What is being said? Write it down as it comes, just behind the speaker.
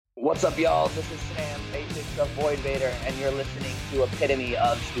What's up, y'all? This is Sam, bassist of Vator, and you're listening to Epitome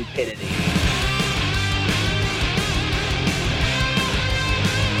of Stupidity.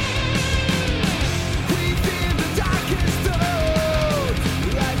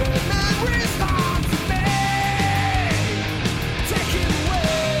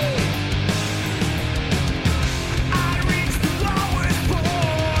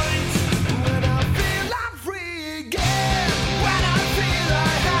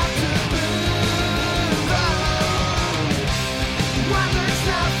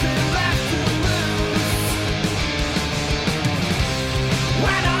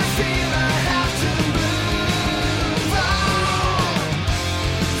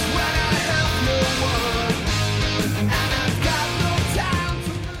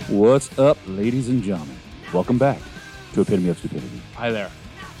 What's up, ladies and gentlemen? Welcome back to Epitome of Stupidity. Hi there.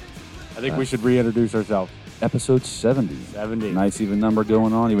 I think we should reintroduce ourselves. Episode 70. 70. Nice even number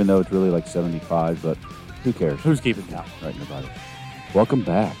going on, even though it's really like 75, but who cares? Who's keeping count? Right, nobody. Welcome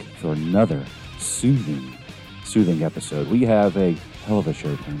back for another soothing episode. We have a hell of a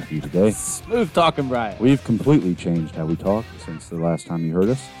show planned for you today. Smooth talking, Brian. We've completely changed how we talk since the last time you heard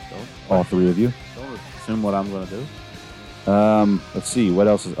us. All three of you. Don't assume what I'm going to do. Let's see, what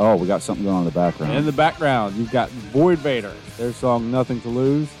else is... Oh, we got something going on in the background. In the background, you've got Vator. Their song, Nothing to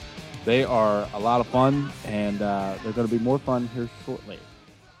Lose. They are a lot of fun, and they're going to be more fun here shortly.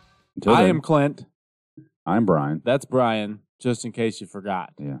 I am Clint. I'm Brian. That's Brian, just in case you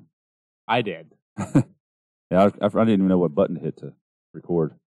forgot. Yeah. I did. Yeah, I didn't even know what button to hit to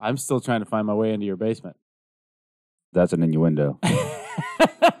record. I'm still trying to find my way into your basement. That's an innuendo.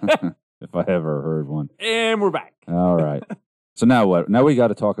 If I ever heard one. And we're back. All right. So now what? Now we got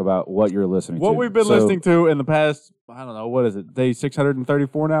to talk about what you're listening to. What we've been listening to in the past, I don't know, what is it, day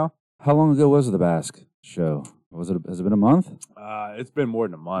 634 now? How long ago was the Basque show? Has it been a month? It's been more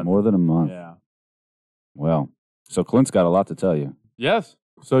than a month. More than a month. Yeah. Well, so Clint's got a lot to tell you. Yes.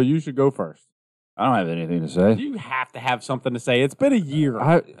 So you should go first. I don't have anything to say. You have to have something to say. It's been a year.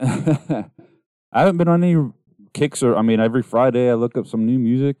 I haven't been on any kicks every Friday I look up some new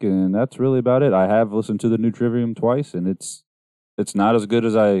music, and that's really about it. I have listened to the new Trivium twice, and it's not as good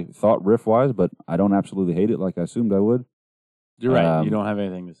as I thought riff-wise, but I don't absolutely hate it like I assumed I would. You're right. You don't have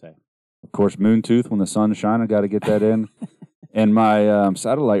anything to say. Of course, Moontooth, When the Sun's Shining, got to get that in. And my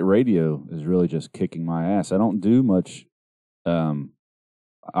satellite radio is really just kicking my ass. I don't do much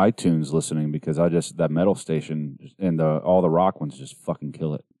iTunes listening because that metal station and all the rock ones just fucking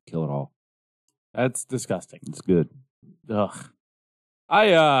kill it all. That's disgusting. It's good. Ugh.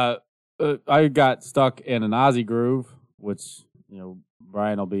 I got stuck in an Aussie groove, which,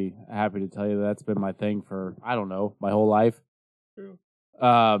 Brian will be happy to tell you that's been my thing for, I don't know, my whole life. True.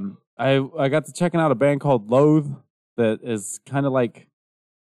 I got to checking out a band called Loathe that is kind of like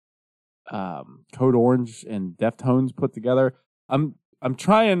Code Orange and Deftones put together. I'm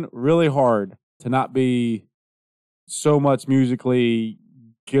trying really hard to not be so much musically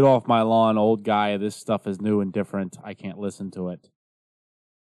get off my lawn, old guy. This stuff is new and different. I can't listen to it.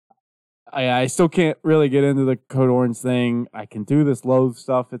 I still can't really get into the Code Orange thing. I can do this Loathe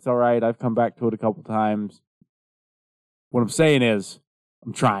stuff. It's all right. I've come back to it a couple times. What I'm saying is,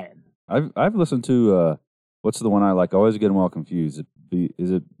 I'm trying. I've listened to what's the one I like? I always get them all confused.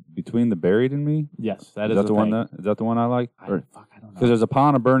 Is it Between the Buried and Me? Yes, that is that the one. Is that the one I like? I don't know. Because there's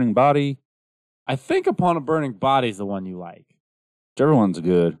Upon a Burning Body. I think Upon a Burning Body is the one you like. Whichever one's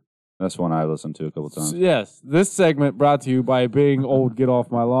good. That's one I listened to a couple times. Yes, this segment brought to you by being old get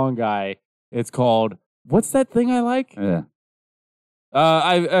off my lawn guy. It's called, what's that thing I like? Yeah.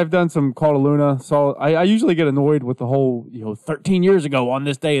 I've done some Call to Luna. So I usually get annoyed with the whole, 13 years ago on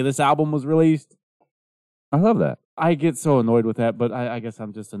this day this album was released. I love that. I get so annoyed with that, but I guess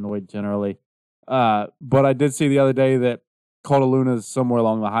I'm just annoyed generally. But I did see the other day that Call to Luna's Somewhere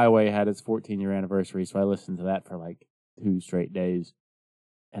Along the Highway had its 14-year anniversary, so I listened to that for like 2 straight days,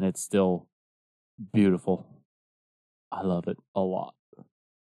 and it's still beautiful. I love it a lot.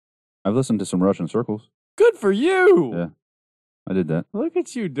 I've listened to some Russian Circles. Good for you! Yeah, I did that. Look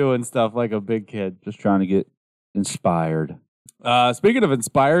at you doing stuff like a big kid. Just trying to get inspired. Speaking of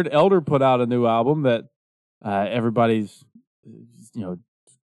inspired, Elder put out a new album that everybody's,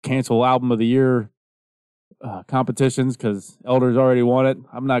 cancel album of the year competitions because Elder's already won it.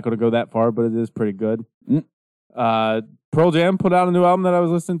 I'm not going to go that far, but it is pretty good. Pearl Jam put out a new album that I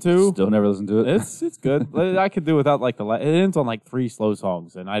was listening to. Still never listened to it. It's good. I could do without it ends on like 3 slow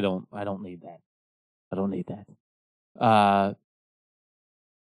songs, and I don't need that. I don't need that.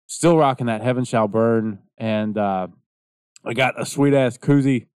 Still rocking that Heaven Shall Burn, and I got a sweet ass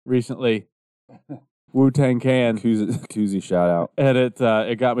koozie recently Wu-Tang can. Koozie shout out. And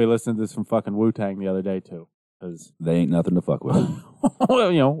it got me listening to some fucking Wu-Tang the other day, too. Because they ain't nothing to fuck with.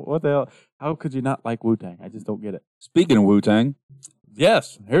 Well, what the hell? How could you not like Wu-Tang? I just don't get it. Speaking of Wu-Tang.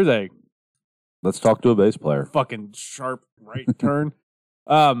 Yes, here's a... Let's talk to a bass player. Fucking sharp right turn.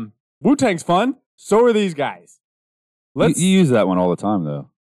 Wu-Tang's fun. So are these guys. You use that one all the time, though.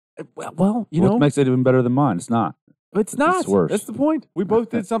 Well, what makes it even better than mine? It's not. It's not. It's worse. That's the point. We both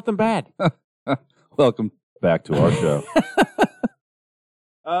did something bad. Welcome back to our show.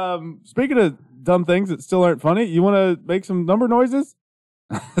 Speaking of dumb things that still aren't funny, you want to make some number noises?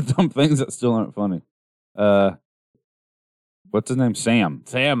 Dumb things that still aren't funny. What's his name? Sam.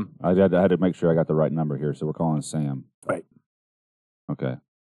 Sam. I had to make sure I got the right number here, so we're calling Sam. Right. Okay.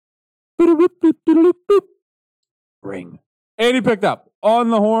 Ring. And he picked up.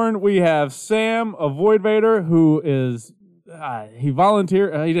 On the horn, we have Sam of Void Vator, who is, he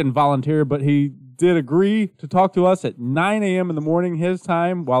volunteered, he didn't volunteer, but he did agree to talk to us at 9 a.m. in the morning, his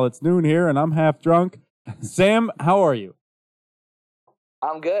time, while it's noon here, and I'm half drunk. Sam, how are you?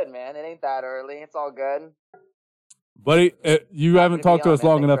 I'm good, man. It ain't that early. It's all good. Buddy, you haven't talked to us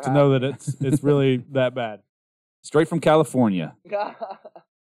long enough to know that me. it's really that bad. Straight from California. Yeah,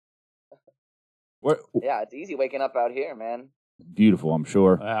 it's easy waking up out here, man. Beautiful, I'm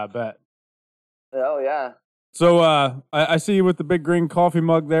sure. I bet. Oh, yeah. So I see you with the big green coffee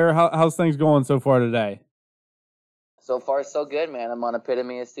mug there. How's things going so far today? So far, so good, man. I'm on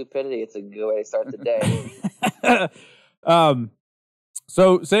Epitome of Stupidity. It's a good way to start the day.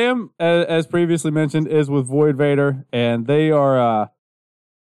 So Sam, as previously mentioned, is with Void Vator, and they are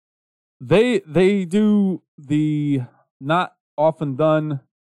they do the not often done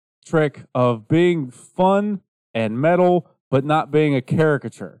trick of being fun and metal, but not being a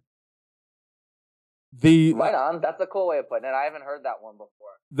caricature. Right on. That's a cool way of putting it. I haven't heard that one before.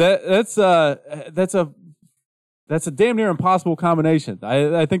 That's a damn near impossible combination.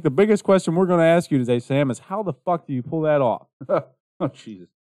 I think the biggest question we're going to ask you today, Sam, is how the fuck do you pull that off? Oh, Jesus.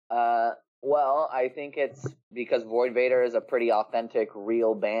 Well, I think it's because Void Vator is a pretty authentic,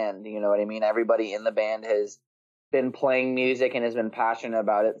 real band. You know what I mean? Everybody in the band has been playing music and has been passionate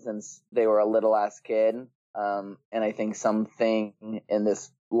about it since they were a little ass kid. And I think something in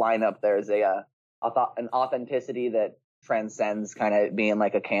this lineup, there's an authenticity that transcends kind of being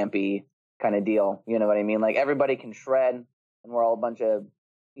like a campy kind of deal. You know what I mean? Like everybody can shred, and we're all a bunch of,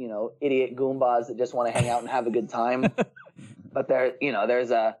 idiot goombas that just want to hang out and have a good time. But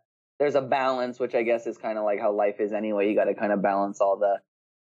there's a balance, which I guess is kind of like how life is anyway. You got to kind of balance all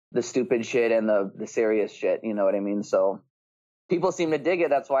the stupid shit and the serious shit. You know what I mean? So people seem to dig it.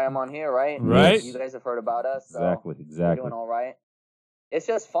 That's why I'm on here, right? Right. You guys have heard about us. So Exactly. we're doing all right. It's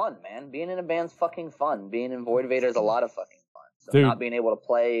just fun, man. Being in a band's fucking fun. Being in Void Vator is a lot of fucking fun. So Dude. Not being able to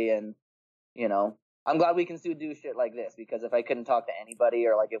play and, I'm glad we can still do shit like this, because if I couldn't talk to anybody,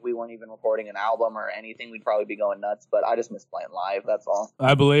 or like if we weren't even recording an album or anything, we'd probably be going nuts. But I just miss playing live. That's all.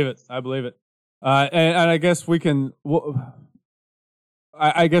 I believe it. And I guess we can.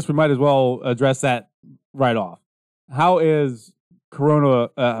 I guess we might as well address that right off. How is Corona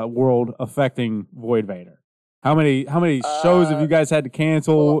world affecting Void Vator? How many shows have you guys had to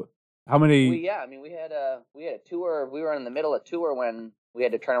cancel? Well, how many? We had a tour. We were in the middle of tour when we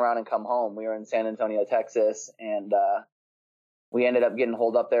had to turn around and come home. We were in San Antonio, Texas, and we ended up getting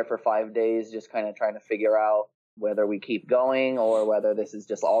holed up there for 5 days, just kind of trying to figure out whether we keep going or whether this is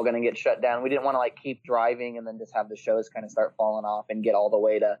just all going to get shut down. We didn't want to keep driving and then just have the shows kind of start falling off and get all the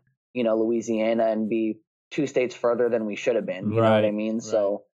way to, Louisiana and be 2 states further than we should have been. You know what I mean? Right.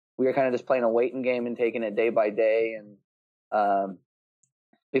 So we were kind of just playing a waiting game and taking it day by day. And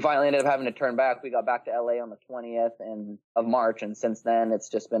we finally ended up having to turn back. We got back to LA on the 20th of March. And since then, it's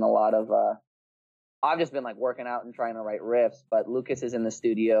just been a lot of, I've just been working out and trying to write riffs, but Lucas is in the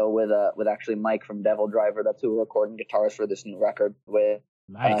studio with actually Mike from Devil Driver. That's who we're recording guitars for this new record with.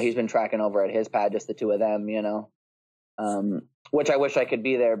 Nice. He's been tracking over at his pad, just the two of them, which I wish I could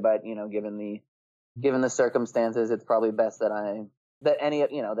be there, but given the circumstances, it's probably best that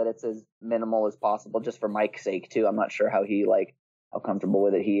it's as minimal as possible, just for Mike's sake too. I'm not sure how how comfortable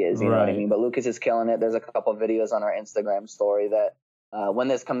with it he is, you know what I mean? But Lucas is killing it. There's a couple of videos on our Instagram story that when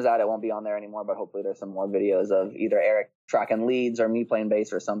this comes out, it won't be on there anymore, but hopefully there's some more videos of either Eric tracking leads or me playing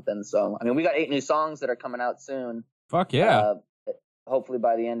bass or something. So, we got 8 new songs that are coming out soon. Fuck yeah. Hopefully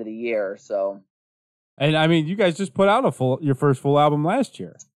by the end of the year. So, and you guys just put out your first full album last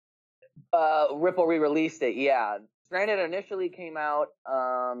year. Ripple re-released it. Yeah. Granted, initially came out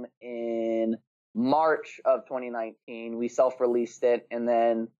in March of 2019. We self-released it, and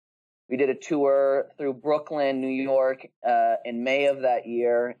then We did a tour through Brooklyn, New York, in May of that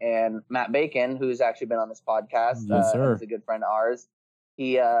year. And Matt Bacon, who's actually been on this podcast, Yes, sir. is a good friend of ours.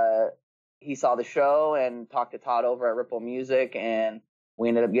 He saw the show and talked to Todd over at Ripple Music, and we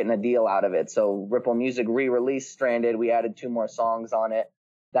ended up getting a deal out of it. So Ripple Music re-released Stranded. We added 2 more songs on it.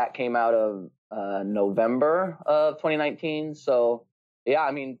 That came out of November of 2019. So yeah,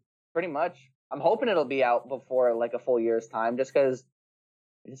 I mean, pretty much. I'm hoping it'll be out before like a full year's time, just because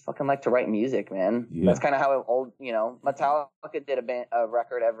I just fucking like to write music, man. Yeah. That's kind of how Metallica did a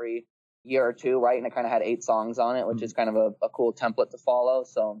record every year or 2, right? And it kind of had 8 songs on it, which is kind of a cool template to follow.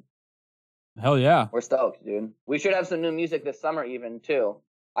 So hell yeah, we're stoked, dude. We should have some new music this summer even too.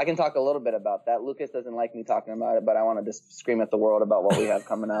 I can talk a little bit about that. Lucas doesn't like me talking about it, but I want to just scream at the world about what we have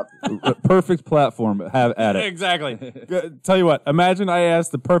coming up. Perfect platform. Have at it. Exactly. Tell you what, imagine I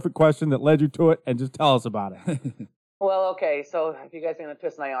asked the perfect question that led you to it, and just tell us about it. Well, okay, so if you guys are going to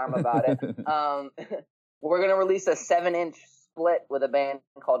twist my arm about it, we're going to release a 7-inch split with a band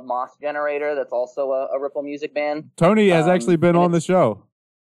called Moss Generator that's also a Ripple Music band. Tony has actually been on the show.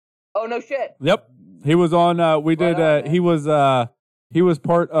 Oh, no shit. Yep. He was on, he was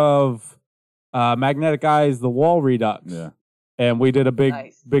part of Magnetic Eyes, The Wall Redux. Yeah. And we did a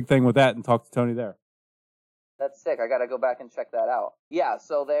big thing with that and talked to Tony there. That's sick. I got to go back and check that out. Yeah,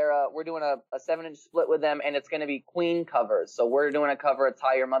 so we're doing a 7-inch split with them, and it's going to be Queen covers. So we're doing a cover of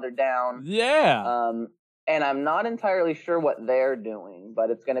Tie Your Mother Down. Yeah. And I'm not entirely sure what they're doing,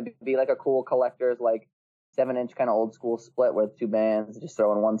 but it's going to be like a cool collector's, like, 7-inch kind of old school split with 2 bands, just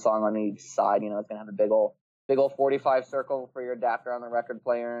throwing 1 song on each side. You know, it's going to have a big old 45 circle for your adapter on the record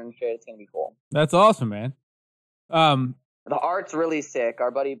player and shit. It's going to be cool. That's awesome, man. The art's really sick. Our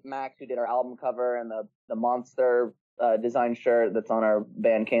buddy Max, who did our album cover and the Monster design shirt that's on our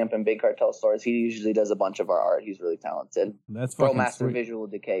Bandcamp and Big Cartel stores, he usually does a bunch of our art. He's really talented. That's fucking Master sweet. Visual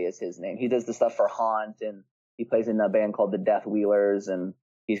Decay is his name. He does the stuff for Haunt, and he plays in a band called the Death Wheelers, and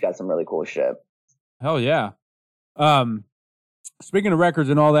he's got some really cool shit. Hell yeah. Speaking of records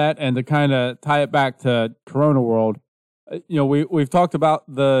and all that, and to kind of tie it back to Corona World, we've talked about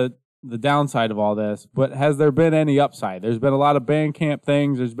the downside of all this, but has there been any upside? There's been a lot of Bandcamp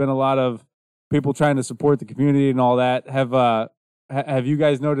things. There's been a lot of people trying to support the community and all that. Have you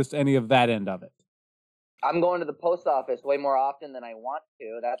guys noticed any of that end of it? I'm going to the post office way more often than I want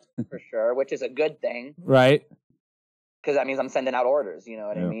to, that's for sure, which is a good thing. Right. Because that means I'm sending out orders, you know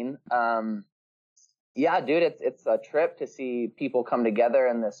what I mean? Yeah, dude, it's a trip to see people come together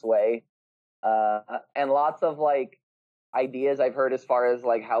in this way. And lots of, like, ideas I've heard as far as,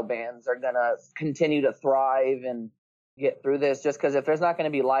 like, how bands are going to continue to thrive and get through this. Just because if there's not going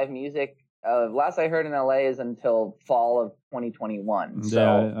to be live music, last I heard in LA is until fall of 2021.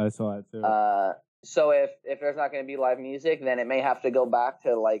 Yeah, I saw it too. So if there's not going to be live music, then it may have to go back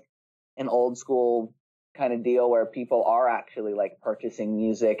to, like, an old school kind of deal where people are actually, like, purchasing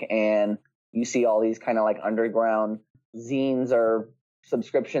music, and you see all these kind of like underground zines or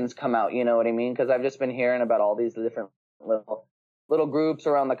subscriptions come out, you know what I mean? Because I've just been hearing about all these different little groups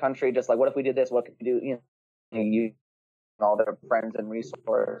around the country, just like, what if we did this? What could we do? You and all their friends and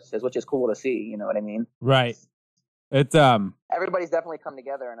resources, which is cool to see, you know what I mean? Right. It's everybody's definitely come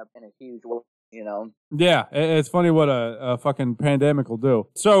together in a huge way, you know? Yeah, it's funny what a fucking pandemic will do.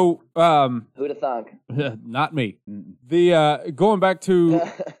 So, who'd have thunk? Not me. The going back to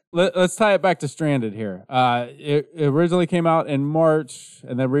let's tie it back to Stranded here. It originally came out in March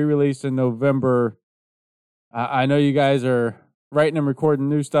and then re-released in November. I know you guys are writing and recording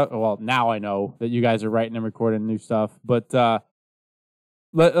new stuff. Well, now I know that you guys are writing and recording new stuff, but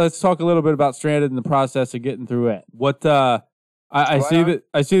let's talk a little bit about Stranded and the process of getting through it. What I see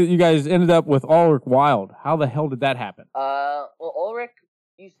that you guys ended up with Ulrich Wild. How the hell did that happen? Well, Ulrich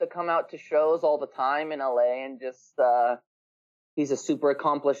used to come out to shows all the time in LA, and just he's a super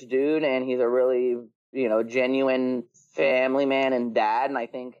accomplished dude, and he's a really, genuine family man and dad, and I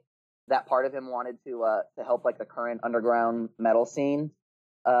think that part of him wanted to help, like, the current underground metal scene.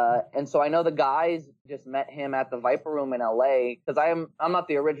 And so I know the guys just met him at the Viper Room in LA, because I'm not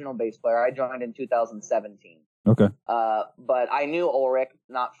the original bass player. I joined in 2017. Okay. But I knew Ulrich,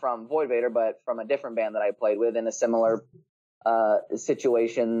 not from Vator, but from a different band that I played with in a similar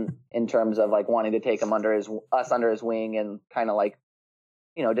situation, in terms of, like, wanting to take him under his wing and kind of, like,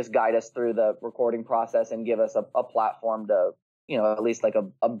 just guide us through the recording process and give us a platform to, at least like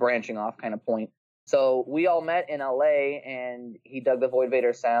a branching off kind of point. So we all met in LA, and he dug the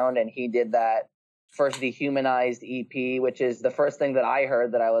Vator sound, and he did that first Dehumanized EP, which is the first thing that I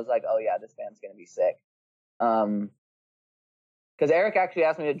heard that I was like, oh yeah, this band's going to be sick. Because because Eric actually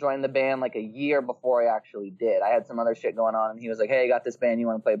asked me to join the band like a year before I actually did. I had some other shit going on, and he was like, "Hey, I got this band. You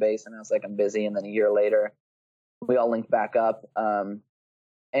want to play bass?" And I was like, "I'm busy." And then a year later, we all linked back up.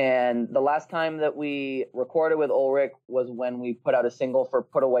 And the last time that we recorded with Ulrich was when we put out a single for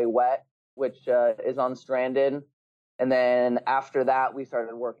Put Away Wet, which is on Stranded. And then after that, we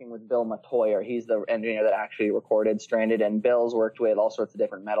started working with Bill Matoyer. He's the engineer that actually recorded Stranded. And Bill's worked with all sorts of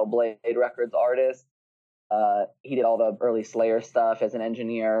different Metal Blade Records artists. He did all the early Slayer stuff as an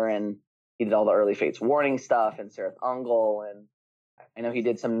engineer, and he did all the early Fates Warning stuff and Seraph Ungol. And I know he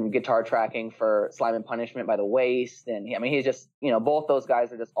did some guitar tracking for Slime and Punishment by The Waste. And he's just, both those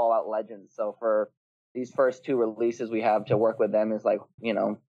guys are just all out legends. So for these first 2 releases we have to work with them is like,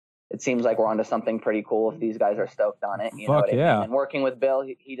 it seems like we're onto something pretty cool if these guys are stoked on it. You know what I mean? And working with Bill,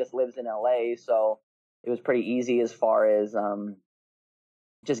 he just lives in LA. So it was pretty easy as far as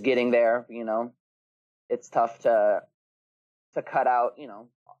just getting there. It's tough to cut out,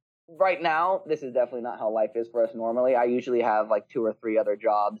 right now, this is definitely not how life is for us normally. I usually have like 2 or 3 other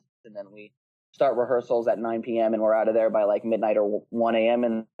jobs, and then we start rehearsals at 9 p.m. and we're out of there by like midnight or 1 a.m.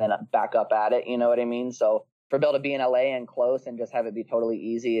 and then back up at it. You know what I mean? So for Bill to be in LA and close and just have it be totally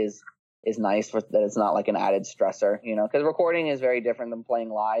easy is nice, that it's not like an added stressor, because recording is very different than playing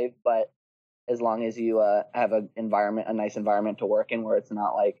live. But as long as you have a nice environment to work in where it's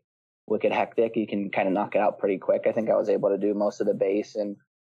not like wicked hectic, you can kind of knock it out pretty quick. I think I was able to do most of the bass in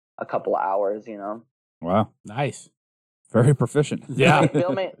a couple of hours. Wow, nice, very proficient. Yeah.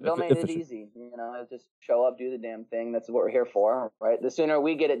 Bill made it easy. Just show up, do the damn thing. That's what we're here for, right? The sooner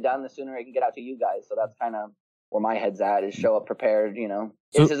we get it done, the sooner it can get out to you guys. So that's kind of where my head's at, is show up prepared.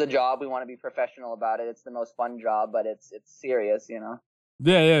 This is a job. We want to be professional about it. It's the most fun job, but it's serious.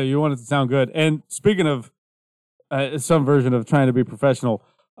 Yeah, you want it to sound good. And speaking of some version of trying to be professional,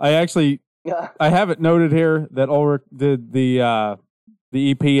 I actually I have it noted here that Ulrich did the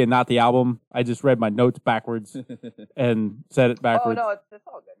EP and not the album. I just read my notes backwards and said it backwards. Oh no, it's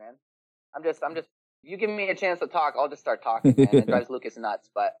all good, man. I'm just. You give me a chance to talk, I'll just start talking, man. It drives Lucas nuts,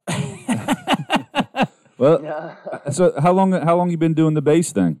 but. Well, so how long you been doing the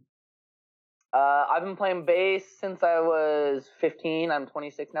bass thing? I've been playing bass since I was 15. I'm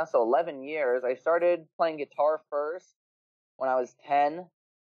 26 now, so 11 years. I started playing guitar first when I was 10.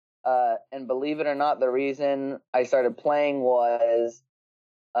 And believe it or not, the reason I started playing was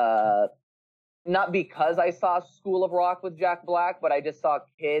not because I saw School of Rock with Jack Black, but I just saw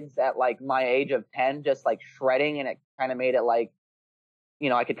kids at like my age of 10 just like shredding, and it kind of made it like,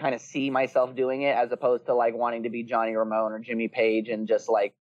 I could kind of see myself doing it, as opposed to like wanting to be Johnny Ramone or Jimmy Page and just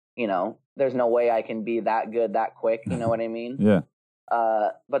like, there's no way I can be that good that quick. You know what I mean? Yeah.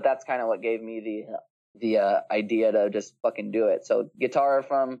 But that's kind of what gave me the idea to just fucking do it. So guitar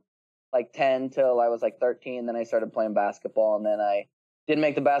from like 10 till I was like 13. Then I started playing basketball, and then I didn't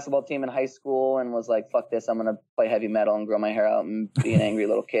make the basketball team in high school and was like, fuck this, I'm going to play heavy metal and grow my hair out and be an angry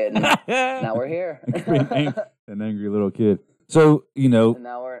little kid. And now we're here. An angry little kid. So, and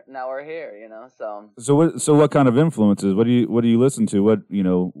now we're here, So what kind of influences? What do you listen to? What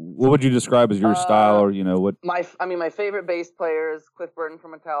would you describe as your style, or what? My favorite bass players, Cliff Burton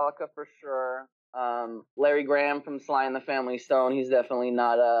from Metallica for sure. Larry Graham from Sly and the Family Stone. He's definitely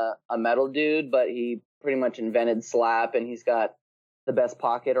not a metal dude, but he pretty much invented slap, and he's got the best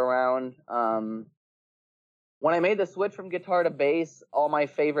pocket around. When I made the switch from guitar to bass, all my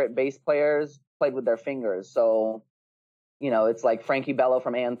favorite bass players played with their fingers. So, it's like Frankie Bello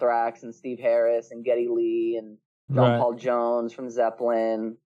from Anthrax and Steve Harris and Geddy Lee and John Paul Jones from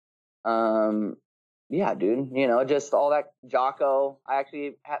Zeppelin. Yeah, dude, just all that. Jocko. I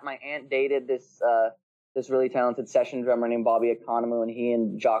actually had my aunt dated this really talented session drummer named Bobby Economou, and he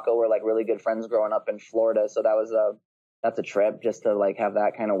and Jocko were like really good friends growing up in Florida. So that's a trip, just to like have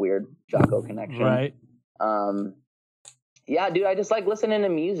that kind of weird Jocko connection. Right. Yeah, dude, I just like listening to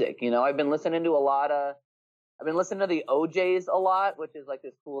music. I've been listening to the OJs a lot, which is like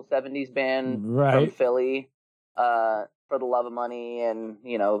this cool 70s band from Philly, For the Love of Money and,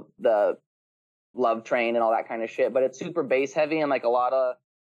 the Love Train and all that kind of shit. But it's super bass heavy and like a lot of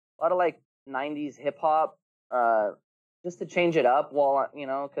like 90s hip hop, just to change it up while,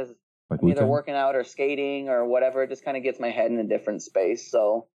 because I'm either working out or skating or whatever. It just kind of gets my head in a different space.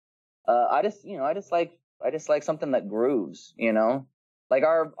 So I just like something that grooves, Like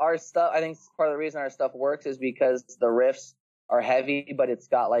our stuff, I think part of the reason our stuff works is because the riffs are heavy, but it's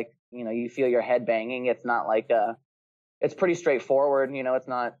got like, you feel your head banging. It's not like it's pretty straightforward. It's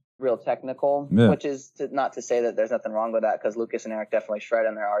not real technical, which is not to say that there's nothing wrong with that, because Lucas and Eric definitely shred,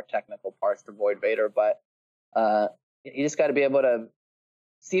 and there are technical parts to Void Vator, but you just got to be able to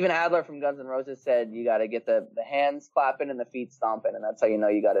Steven Adler from Guns N' Roses said you got to get the hands clapping and the feet stomping, and that's how you know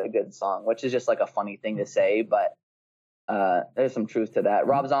you got a good song, which is just like a funny thing to say, but there's some truth to that.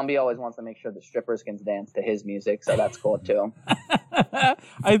 Rob Zombie always wants to make sure the strippers can dance to his music, so that's cool too.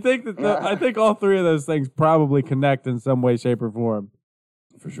 I think all three of those things probably connect in some way, shape, or form.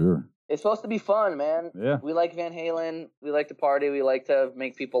 For sure. It's supposed to be fun, man. Yeah. We like Van Halen. We like to party. We like to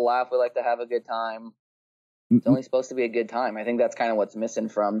make people laugh. We like to have a good time. It's only supposed to be a good time. I think that's kind of what's missing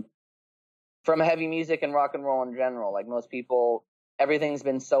from heavy music and rock and roll in general. Like most people, everything's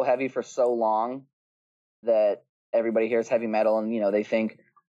been so heavy for so long that everybody hears heavy metal and, they think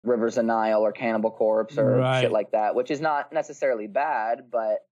Rivers of Nile or Cannibal Corpse or shit like that, which is not necessarily bad,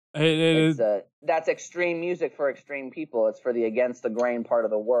 but that's extreme music for extreme people. It's for the against the grain part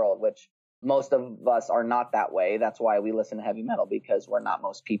of the world, which most of us are not that way. That's why we listen to heavy metal, because we're not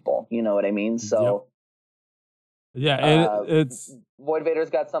most people. You know what I mean? So, it's Void Vator's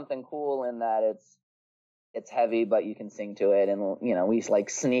got something cool in that it's heavy, but you can sing to it, and we like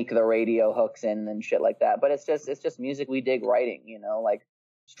sneak the radio hooks in and shit like that. But it's just music we dig writing. Like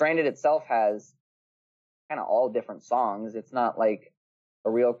Stranded itself has kind of all different songs. It's not like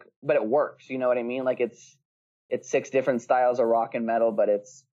but it works. You know what I mean? Like it's 6 different styles of rock and metal, but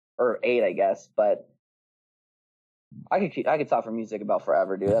or 8, I guess. But I could talk for music about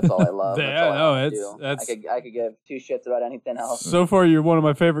forever, dude. That's all I love. I could give 2 shits about anything else. So far, you're one of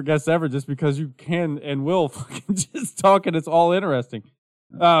my favorite guests ever, just because you can and will fucking just talk, and it's all interesting.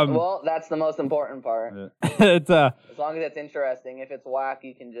 Well, that's the most important part. It's as long as it's interesting. If it's whack,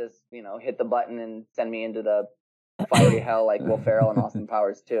 you can just hit the button and send me into the fiery hell like Will Ferrell and Austin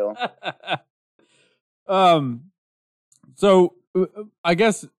Powers too. So I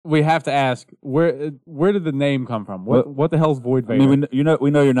guess we have to ask, where did the name come from? What the hell's Void Vator? I mean,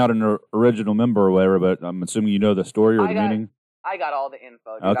 we know you're not an original member or whatever, but I'm assuming you know the story or the meaning. I got all the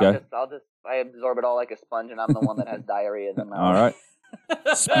info. Dude. Okay. I absorb it all like a sponge, and I'm the one that has diarrhea in the mouth. All right.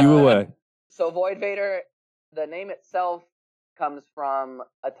 Spew away. So Void Vator, the name itself comes from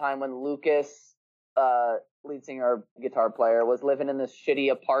a time when Lucas, lead singer, guitar player, was living in this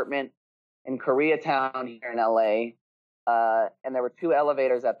shitty apartment in Koreatown here in LA. And there were 2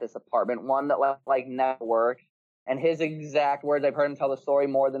 elevators at this apartment, one that like never worked. And his exact words, I've heard him tell the story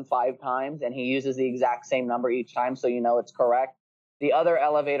more than 5 times, and he uses the exact same number each time, so it's correct. The other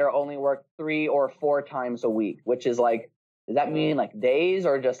elevator only worked 3 or 4 times a week, which is like, does that mean like days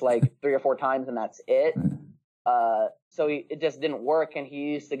or just like 3 or 4 times and that's it? So it just didn't work, and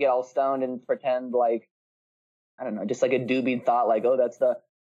he used to get all stoned and pretend like, I don't know, just like a doobie thought, like, oh, that's the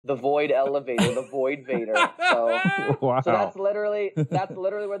Void elevator, the Void Vator. So, wow. So that's literally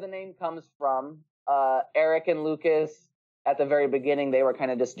where the name comes from. Eric and Lucas, at the very beginning, they were kind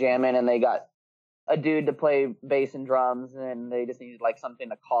of just jamming, and they got a dude to play bass and drums, and they just needed like something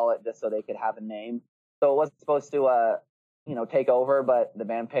to call it just so they could have a name. So it wasn't supposed to, take over, but the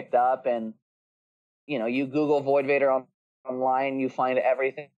band picked up, and you Google Void Vator online, you find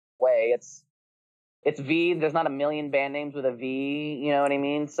everything. It's V. There's not a million band names with a V. You know what I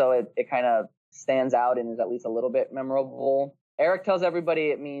mean? So it kind of stands out and is at least a little bit memorable. Eric tells everybody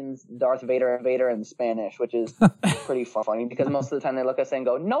it means Darth Vader and Vader in Spanish, which is pretty funny because most of the time they look at us and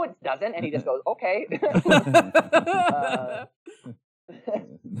go, "No, it doesn't," and he just goes, "Okay."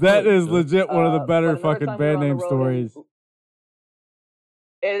 That is legit one of the better fucking band name stories.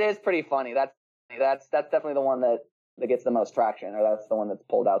 It is pretty funny. That's definitely the one that gets the most traction, or that's the one that's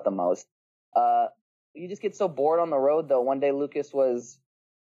pulled out the most. You just get so bored on the road, though. One day Lucas was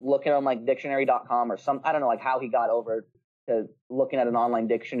looking on like dictionary.com or I don't know like how he got over to looking at an online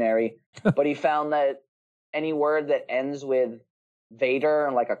dictionary, but he found that any word that ends with Vader,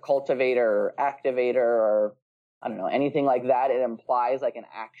 like a cultivator or activator or I don't know, anything like that, it implies like an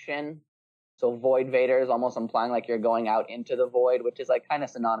action. So Void Vator is almost implying like you're going out into the void, which is like kind of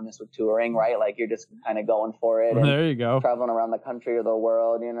synonymous with touring, right? Like you're just kind of going for it. And there you go. Traveling around the country or the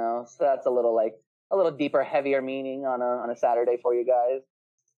world, So that's a little deeper, heavier meaning on a Saturday for you guys.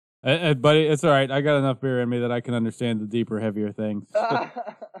 Buddy, it's all right. I got enough beer in me that I can understand the deeper, heavier things.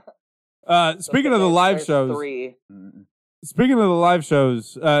 Speaking of the live shows,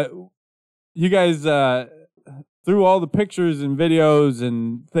 you guys, through all the pictures and videos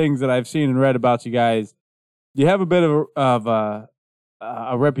and things that I've seen and read about you guys, you have a bit of a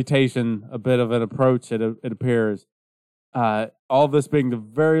reputation, a bit of an approach, it appears. All this being the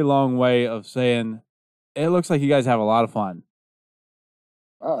very long way of saying, it looks like you guys have a lot of fun.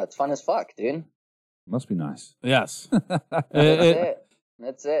 Oh, it's fun as fuck, dude. Must be nice. Yes.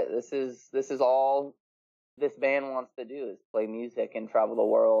 That's it. This is all this band wants to do is play music and travel the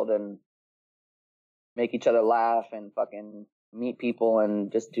world and make each other laugh and fucking meet people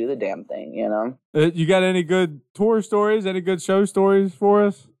and just do the damn thing, you know? You got any good tour stories? Any good show stories for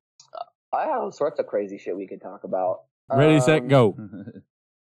us? I have all sorts of crazy shit we could talk about. Ready, set, go.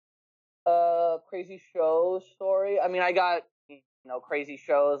 Crazy show story. I mean, I got, crazy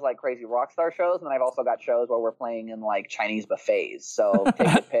shows like crazy rock star shows, and then I've also got shows where we're playing in like Chinese buffets. So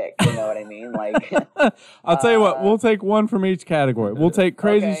take your pick. You know what I mean? Like, I'll tell you what. We'll take one from each category. We'll take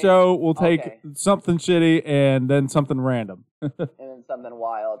crazy show. We'll take something shitty, and then something random. And then something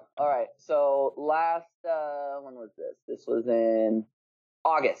wild. All right. So last, when was this? This was in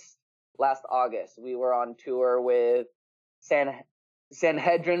August. Last August, we were on tour with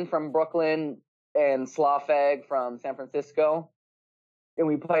Sanhedrin from Brooklyn and Slawfeg from San Francisco. And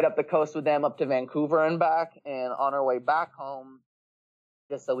we played up the coast with them up to Vancouver and back. And on our way back home,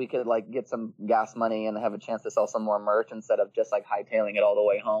 just so we could like get some gas money and have a chance to sell some more merch instead of just like hightailing it all the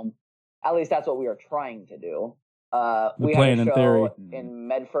way home. At least that's what we were trying to do. We had a show in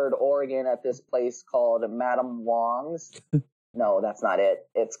Medford, Oregon at this place called Madam Wong's. No, that's not it.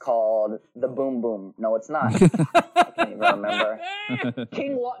 It's called the Boom Boom. No, it's not. I can't even remember.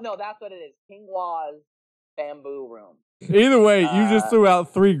 No, that's what it is. King Wa's Bamboo Room. Either way, you just threw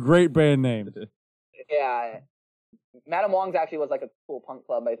out 3 great band names. Yeah. Madam Wong's actually was like a cool punk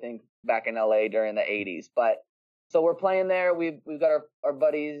club, I think, back in LA during the 80s. But so we're playing there. We've got our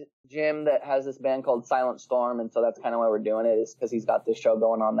buddy Jim that has this band called Silent Storm, and so that's kind of why we're doing it, is because he's got this show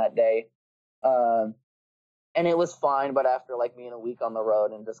going on that day. And it was fine, but after like being a week on the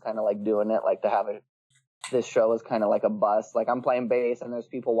road and just kind of like doing it, like to have this show was kind of like a bust. Like I'm playing bass and there's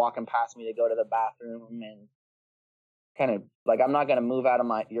people walking past me to go to the bathroom, and kind of like, I'm not going to move out of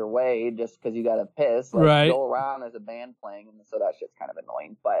your way just because you got to piss. Like, go around as a band playing. And so that shit's kind of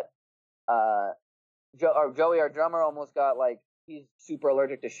annoying. But Joey, our drummer, almost got like, he's super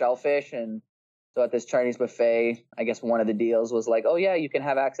allergic to shellfish. And so at this Chinese buffet, I guess one of the deals was like, oh yeah, you can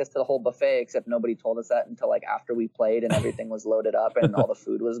have access to the whole buffet, except nobody told us that until like after we played and everything was loaded up and all the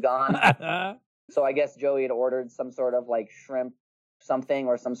food was gone. So I guess Joey had ordered some sort of like shrimp something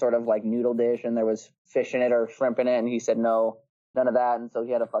or some sort of like noodle dish, and there was fish in it or shrimp in it, and he said no, none of that. And so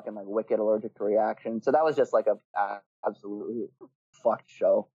he had a fucking like wicked allergic reaction. So that was just like a absolutely fucked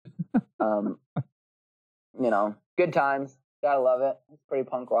show. Good times. Gotta love it. It's pretty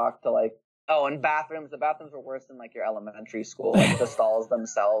punk rock to like. Oh, and bathrooms. The bathrooms were worse than like your elementary school. Like the stalls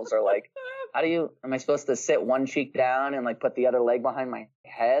themselves are like, am I supposed to sit one cheek down and like put the other leg behind my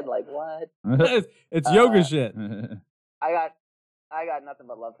head? Like what? It's yoga shit. I got nothing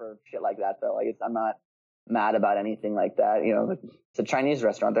but love for shit like that though. Like I'm not mad about anything like that. It's a Chinese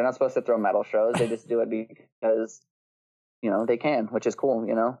restaurant. They're not supposed to throw metal shows. They just do it because, they can, which is cool,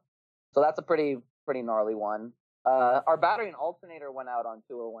 So that's a pretty gnarly one. Our battery and alternator went out on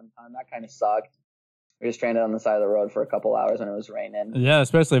tour one time. That kind of sucked. We were stranded on the side of the road for a couple hours when it was raining. Yeah,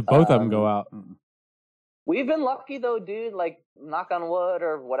 especially if both of them go out. We've been lucky though, dude. Like, knock on wood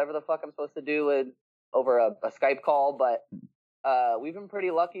or whatever the fuck I'm supposed to do over a Skype call. But we've been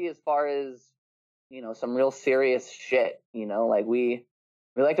pretty lucky as far as, some real serious shit. Like we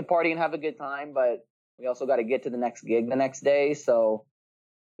like to party and have a good time, but we also got to get to the next gig the next day. So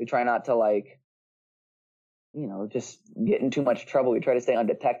we try not to like, just get in too much trouble. We try to stay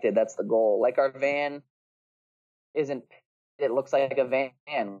undetected. That's the goal. Like our van it looks like a van,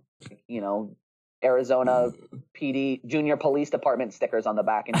 Arizona PD junior police department stickers on the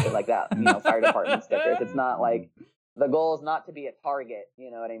back and shit like that, fire department stickers. It's not like, the goal is not to be a target, you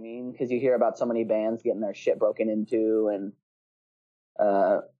know what I mean? Because you hear about so many bands getting their shit broken into, and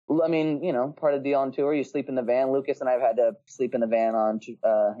part of the deal on tour, you sleep in the van. Lucas and I have had to sleep in the van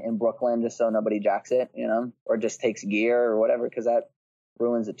in Brooklyn just so nobody jacks it, or just takes gear or whatever, because that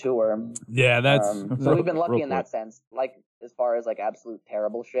ruins a tour. Yeah, that's so we've been lucky in that sense. Like as far as like absolute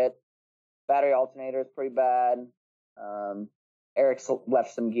terrible shit, battery alternator is pretty bad. Eric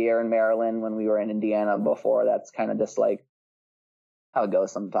left some gear in Maryland when we were in Indiana before. That's kind of just like how it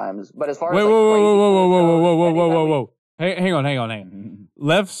goes sometimes. But as far as whoa. Hang on.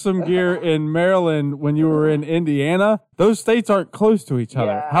 Left some gear in Maryland when you were in Indiana? Those states aren't close to each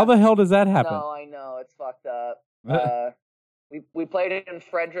other. Yeah. How the hell does that happen? No, I know. It's fucked up. We played it in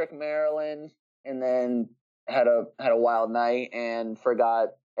Frederick, Maryland, and then had a wild night and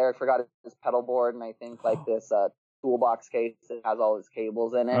Eric forgot his pedal board, and I think like this toolbox case that has all his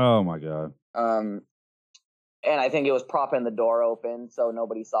cables in it. Oh my god. And I think it was propping the door open so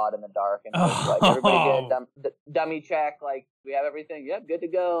nobody saw it in the dark. And it was like, everybody good, dummy check, like, we have everything, yep, good to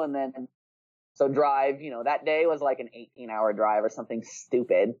go. And then, so drive, that day was like an 18-hour drive or something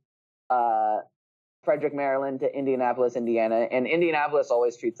stupid. Frederick, Maryland to Indianapolis, Indiana. And Indianapolis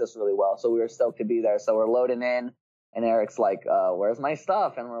always treats us really well, so we were stoked to be there. So we're loading in. And Eric's like, where's my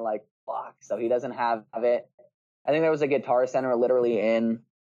stuff? And we're like, fuck. So he doesn't have it. I think there was a Guitar Center literally in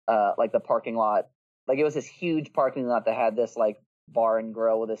like the parking lot. Like it was this huge parking lot that had this like bar and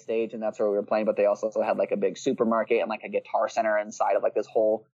grill with a stage, and that's where we were playing. But they also had like a big supermarket and like a Guitar Center inside of like this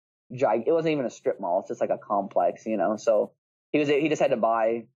whole it wasn't even a strip mall. It's just like a complex, you know. So he just had to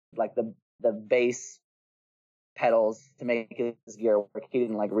buy like the bass pedals to make his gear work. He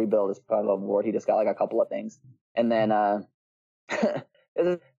didn't like rebuild his pedal board. He just got like a couple of things. And then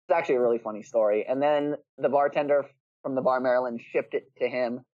it's actually a really funny story. And then the bartender from the bar Maryland shipped it to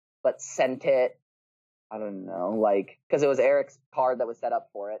him, but sent it, I don't know, like, because it was Eric's card that was set up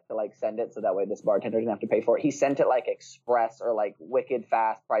for it to like send it, so that way this bartender didn't have to pay for it. He sent it like express or like wicked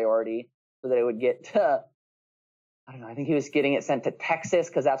fast priority so that it would get to, I don't know, I think he was getting it sent to Texas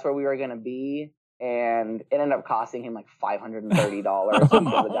because that's where we were going to be. And it ended up costing him like $530 because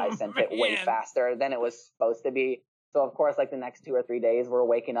the guy sent it way faster than it was supposed to be. So, of course, like the next 2 or 3 days, we're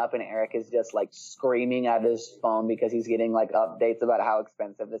waking up and Eric is just like screaming at his phone because he's getting like updates about how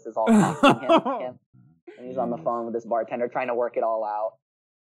expensive this is all costing him. And he's on the phone with this bartender trying to work it all out.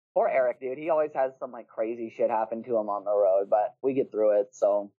 Poor Eric, dude. He always has some like crazy shit happen to him on the road, but we get through it.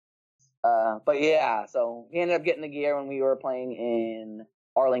 So, but yeah, so we ended up getting the gear when we were playing in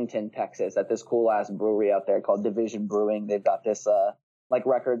Arlington, Texas, at this cool ass brewery out there called Division Brewing. They've got this like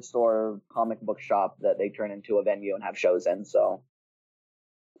record store, comic book shop that they turn into a venue and have shows in. So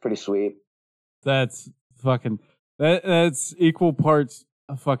pretty sweet. That's that's equal parts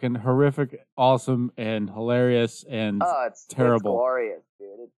fucking horrific, awesome, and hilarious, and it's terrible. It's glorious,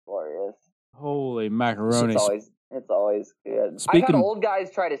 dude. It's glorious. Holy macaroni! It's always good. I've had old guys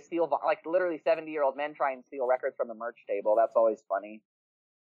try to steal, like literally 70-year-old men try and steal records from the merch table. That's always funny.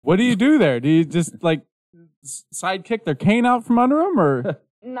 What do you do there? Do you just like sidekick their cane out from under them, or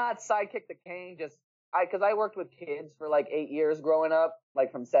not sidekick the cane? Just because I worked with kids for like 8 years growing up,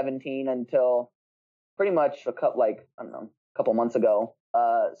 like from 17 until pretty much a couple months ago.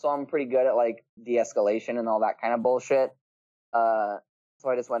 So I'm pretty good at like de-escalation and all that kind of bullshit. So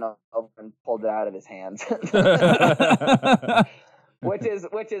I just went over and pulled it out of his hands,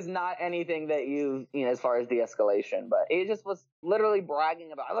 which is not anything that you know as far as de-escalation. But he just was literally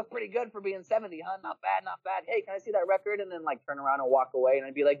bragging about, I look pretty good for being 70, huh? Not bad, not bad. Hey, can I see that record? And then like turn around and walk away, and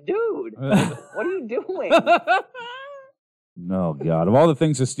I'd be like, dude, what are you doing? No, God. Of all the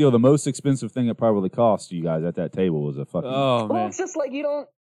things to steal, the most expensive thing it probably cost you guys at that table was a fucking... Oh, man. Well, it's just like you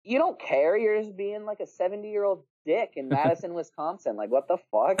don't care. You're just being like a 70-year-old dick in Madison, Wisconsin. Like, what the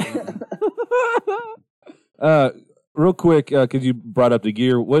fuck? Real quick, because you brought up the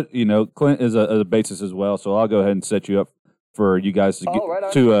gear, Clint is a bassist as well, so I'll go ahead and set you up for you guys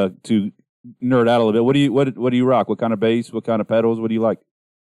to to nerd out a little bit. What do you rock? What kind of bass? What kind of pedals? What do you like?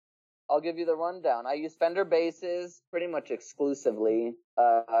 I'll give you the rundown. I use Fender basses pretty much exclusively.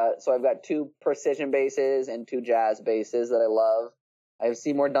 So I've got 2 precision basses and 2 jazz basses that I love. I have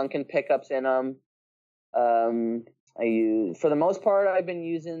Seymour Duncan pickups in them. For the most part, I've been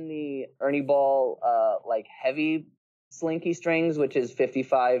using the Ernie Ball like heavy slinky strings, which is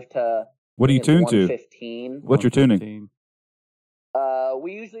 55 to... What do you tune to? 115. What's your tuning?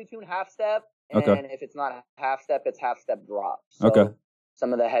 We usually tune half step, and if it's not half step, it's half step drop. So okay.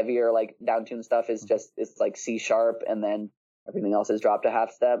 Some of the heavier like down tune stuff is it's like C sharp, and then everything else is dropped to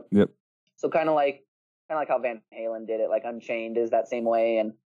half step. Yep. So kind of like how Van Halen did it. Like Unchained is that same way,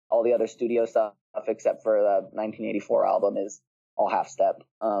 and all the other studio stuff except for the 1984 album is all half step.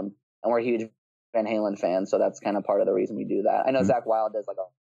 And we're huge Van Halen fans, so that's kind of part of the reason we do that. I know Zakk Wylde does like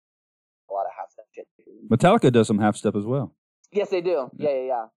a lot of half step shit too. Metallica does some half step as well. Yes, they do.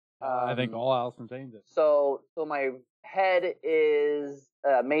 Yeah. I think all Alice in Chains it. So my head is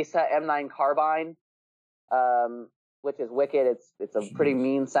Mesa M9 Carbine, which is wicked. It's a pretty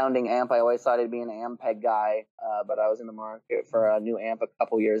mean sounding amp. I always thought I'd be an Ampeg guy, but I was in the market for a new amp a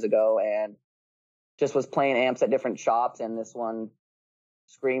couple years ago and just was playing amps at different shops, and this one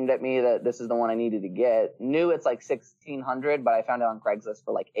screamed at me that this is the one I needed to get. Knew it's like $1,600, but I found it on Craigslist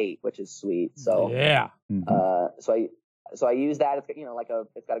for like $8, which is sweet. So yeah. So I use that. It's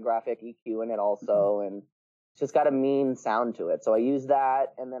it's got a graphic EQ in it also, and it's just got a mean sound to it. So I use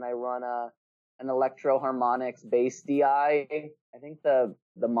that, and then I run an Electro Harmonix bass DI. I think the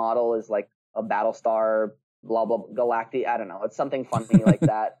model is like a Battlestar blah blah Galactic. I don't know. It's something funny like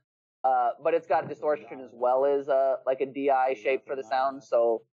that. But it's got distortion as well as like a DI shape for the sound,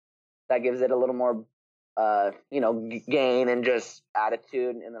 so that gives it a little more gain and just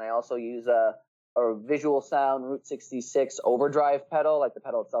attitude. And then I also use a Visual Sound Route 66 overdrive pedal. Like the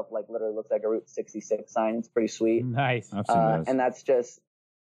pedal itself like literally looks like a Route 66 sign. It's pretty sweet. Nice. I've seen those. And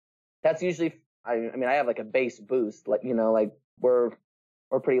that's usually I mean, I have like a bass boost, like, you know, like we're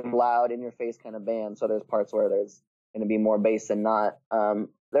pretty loud in your face kind of band. So there's parts where there's going to be more bass than not.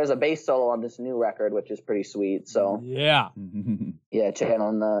 There's a bass solo on this new record, which is pretty sweet. So yeah,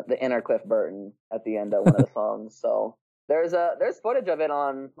 channeling the inner Cliff Burton at the end of one of the songs. So there's footage of it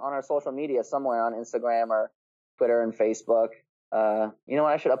on our social media somewhere on Instagram or Twitter and Facebook. You know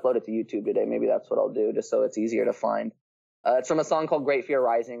what? I should upload it to YouTube today. Maybe that's what I'll do, just so it's easier to find. It's from a song called Great Fear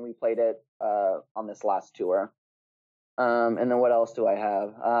Rising. We played it on this last tour. And then what else do I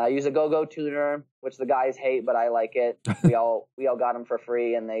have? I use a go-go tuner, which the guys hate, but I like it. We all got them for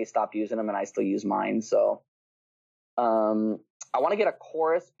free, and they stopped using them, and I still use mine. So I want to get a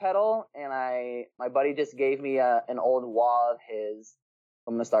chorus pedal, and my buddy just gave me an old wah of his.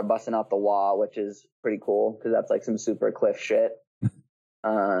 I'm gonna start busting out the wah, which is pretty cool because that's like some super Cliff shit.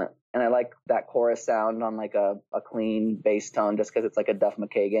 And I like that chorus sound on like a clean bass tone, just because it's like a Duff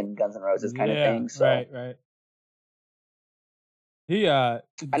McKagan, Guns N' Roses kind of thing. So right.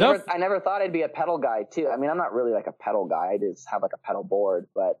 I never thought I'd be a pedal guy too. I mean, I'm not really like a pedal guy. I just have like a pedal board,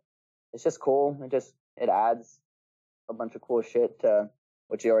 but it's just cool. It adds a bunch of cool shit to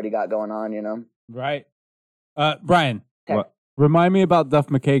what you already got going on, you know? Right. Brian, What? Remind me about Duff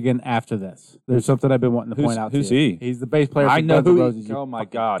McKagan after this. There's something I've been wanting to point out. Who's to you. he? He's the bass player. For I know Guns N' who. Roses, Oh my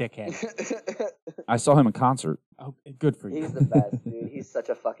god! Dickhead. I saw him in concert. Oh, good for you. He's the best, dude. He's such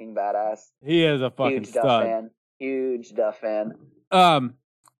a fucking badass. He is a fucking Huge Duff stud. fan. Huge Duff fan.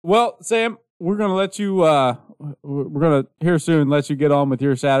 Well, Sam, we're gonna let you. We're gonna here soon let you get on with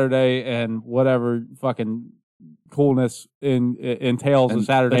your Saturday and whatever fucking coolness entails a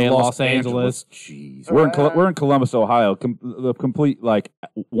Saturday in Los Angeles. Jeez, we're in Columbus, Ohio. The complete like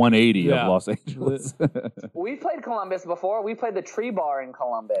 180 of Los Angeles. We played Columbus before. We played the Tree Bar in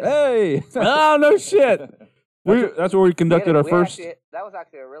Columbus. Hey, oh no shit. That's where we conducted our first. That was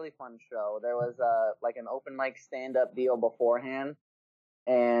actually a really fun show. There was like an open mic stand up deal beforehand,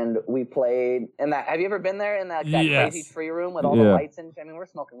 and we played in that. Have you ever been there in that crazy tree room with all the lights and? I mean, we're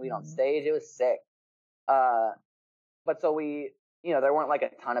smoking weed on stage. It was sick. But so there weren't like a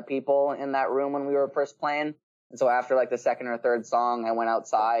ton of people in that room when we were first playing. And so after like the second or third song, I went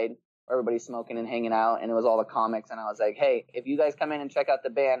outside, everybody's smoking and hanging out, and it was all the comics. And I was like, hey, if you guys come in and check out the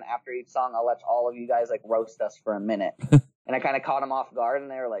band after each song, I'll let all of you guys like roast us for a minute. And I kind of caught them off guard,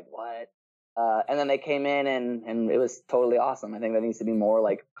 and they were like, what? And then they came in, and it was totally awesome. I think there needs to be more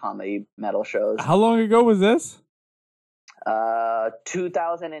like comedy metal shows. How long ago was this?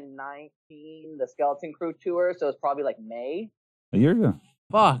 2019, the Skeleton Crew tour, so it's probably like May. A year ago.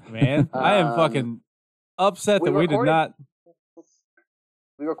 Fuck, man. I am fucking upset that we did not.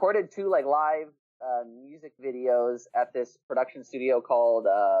 We recorded 2 like live music videos at this production studio called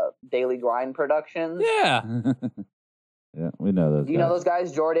Daily Grind Productions. Yeah. Yeah, we know those. Do you know those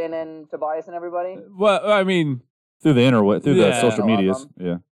guys, Jordan and Tobias and everybody? Well, I mean, through the interweb, through the social medias.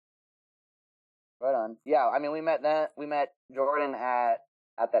 Yeah. Right on. Yeah, I mean, we met Jordan at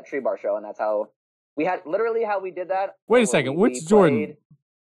that Tree Bar show, and that's how we had literally how we did that. Wait a second, which Jordan?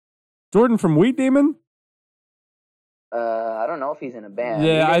 Jordan from Weed Demon? I don't know if he's in a band.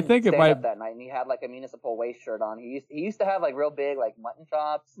 Yeah, I think it might. That night, and he had like a Municipal Waste shirt on. He used to have like real big like mutton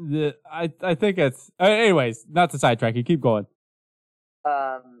chops. Yeah, I think it's. Anyways, not to sidetrack you. Keep going.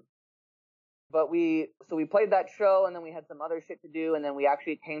 But we played that show, and then we had some other shit to do, and then we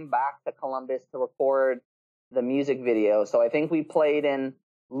actually came back to Columbus to record the music video. So I think we played in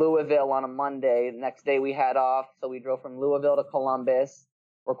Louisville on a Monday. The next day we had off, so we drove from Louisville to Columbus,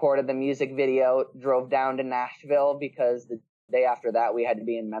 recorded the music video, drove down to Nashville because the day after that we had to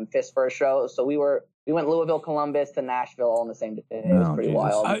be in Memphis for a show. So we went Louisville, Columbus to Nashville all in the same day. It was pretty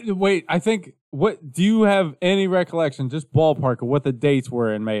wild. Wait, I think what do you have any recollection, just ballpark of what the dates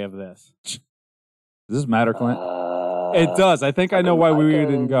were in May of this? Does this matter, Clint? It does. I think I know why we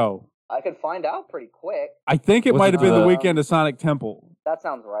didn't go. I could find out pretty quick. I think it might have been the weekend of Sonic Temple. That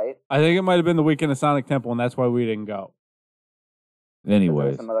sounds right. I think it might have been the weekend of Sonic Temple, and that's why we didn't go.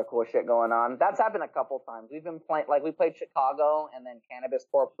 Anyways, some other cool shit going on. That's happened a couple times. We've been playing, like we played Chicago, and then Cannabis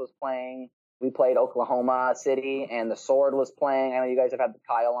Corpse was playing. We played Oklahoma City, and The Sword was playing. I know you guys have had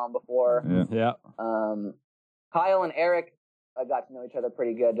Kyle on before. Yeah. Kyle and Eric got to know each other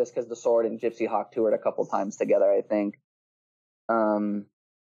pretty good just because The Sword and Gypsy Hawk toured a couple times together, I think.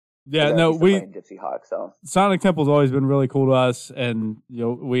 Gypsy Hawk. So Sonic Temple's always been really cool to us, and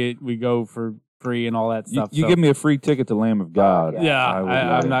we go for free and all that stuff. You give me a free ticket to Lamb of God.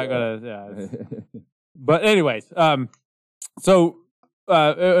 I'm not gonna. Yeah. But anyways, so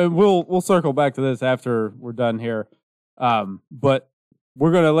we'll circle back to this after we're done here. But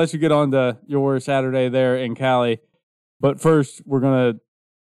we're gonna let you get on to your Saturday there in Cali. But first, we're gonna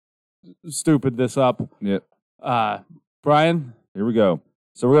stupid this up. Yep. Brian? Here we go.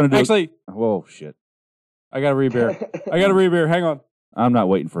 So we're going to do... Actually... Whoa, shit. I got a rebeer. Hang on. I'm not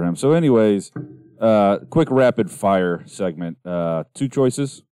waiting for him. So anyways, quick rapid fire segment. 2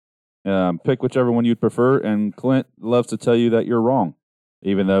 choices. Pick whichever one you'd prefer, and Clint loves to tell you that you're wrong,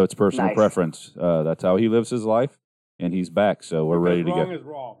 even though it's personal preference. That's how he lives his life, and he's back, so we're ready to go. Wrong is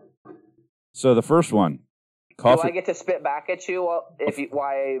wrong. So the first one. Coffee. Do I get to spit back at you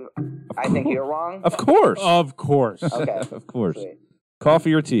why I think you're wrong? Of course. Of course. Okay. Of course. Sweet.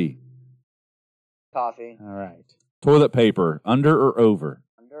 Coffee or tea? Coffee. All right. Toilet paper, under or over?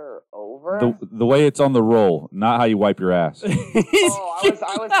 Under or over? The way it's on the roll, not how you wipe your ass. I was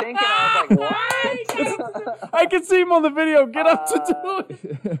thinking, I was like, what? I can see him on the video. Get up to do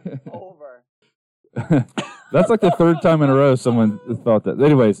it. Over. That's like the 3rd time in a row someone thought that.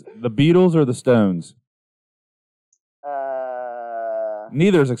 Anyways, the Beatles or the Stones?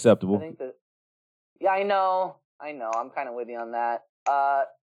 Neither is acceptable. I think I know. I'm kind of with you on that. I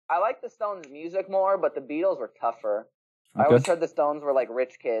like the Stones' music more, but the Beatles were tougher. Okay. I always heard the Stones were like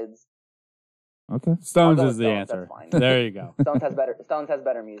rich kids. Okay. Stones I'll go is the Stones, answer. that's fine. There you go. Stones has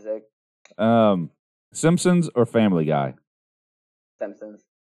better music. Simpsons or Family Guy? Simpsons.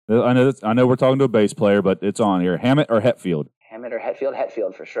 I know we're talking to a bass player, but it's on here. Hammett or Hetfield? Hammett or Hetfield?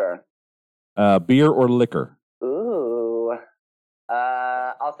 Hetfield for sure. Beer or liquor? Ooh.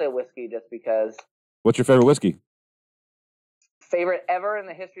 I'll say whiskey just because. What's your favorite whiskey? Favorite ever in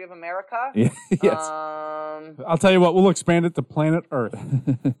the history of America? Yes. I'll tell you what. We'll expand it to planet Earth.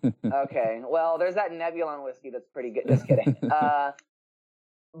 Okay. Well, there's that Nebulon whiskey that's pretty good. Just kidding.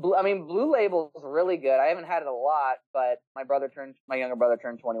 Blue Label's really good. I haven't had it a lot, but my younger brother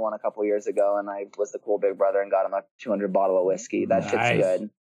turned 21 a couple years ago, and I was the cool big brother and got him a 200 bottle of whiskey. That shit's good.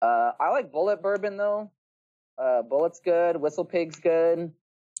 I like Bullet bourbon though. Bullet's good. Whistle Pig's good.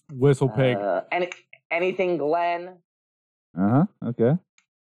 Whistle Pig. Anything Glen. Okay.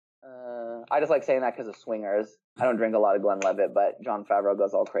 I just like saying that because of swingers. I don't drink a lot of Glenlivet, but John Favreau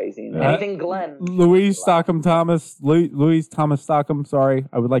goes all crazy. Anything Glen. Louise Thomas Stockham, sorry.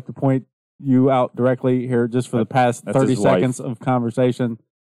 I would like to point you out directly here just for the past 30 seconds of conversation.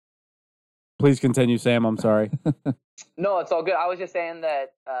 Please continue, Sam. I'm sorry. No, it's all good. I was just saying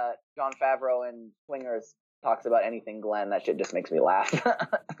that John Favreau in Swingers talks about anything Glen. That shit just makes me laugh.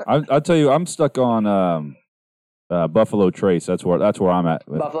 I'll tell you, I'm stuck on Buffalo Trace. That's where I'm at.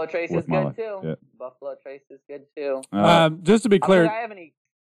 Buffalo Trace is good too. Yeah. Buffalo Trace is good too. Just to be clear, I have any.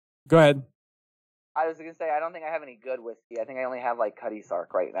 Go ahead. I was gonna say I don't think I have any good whiskey. I think I only have like Cuddy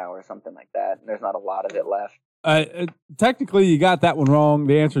Sark right now or something like that. There's not a lot of it left. Technically, you got that one wrong.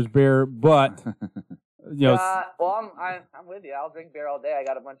 The answer is beer, but well, I'm with you. I'll drink beer all day. I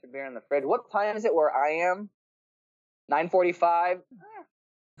got a bunch of beer in the fridge. What time is it where I am? 9:45.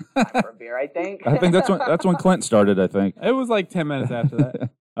 For a beer, I think. I think that's when Clint started. I think it was like 10 minutes after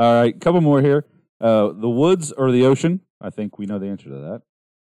that. All right, couple more here. The woods or the ocean? I think we know the answer to that.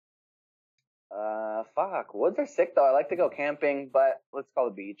 Fuck. Woods are sick though. I like to go camping, but let's call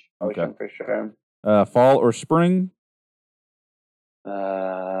the beach. Ocean for sure. Fall or spring?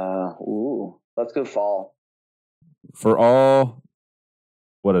 Let's go fall. For all.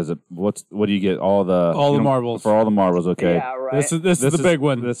 What is it? What do you get? All the marbles. For all the marbles, okay. Yeah, right. This is the big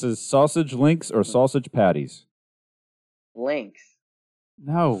one. This is sausage links or sausage patties? Links.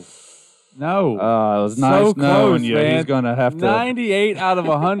 No. It was nice so knowing close, you. Man. He's gonna have to 98 out of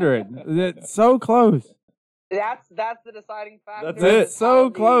 100. It's so close. That's the deciding factor. That's it. So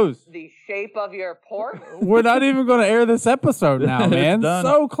close. The shape of your pork. We're not even going to air this episode now, man.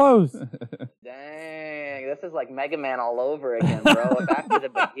 So close. Dang, this is like Mega Man all over again, bro. Back to the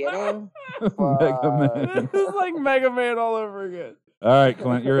beginning. Mega Man. This is like Mega Man all over again. All right,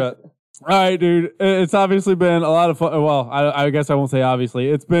 Clint, you're up. All right, dude. It's obviously been a lot of fun. Well, I guess I won't say obviously.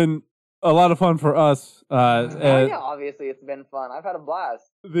 It's been a lot of fun for us. Yeah, obviously it's been fun. I've had a blast.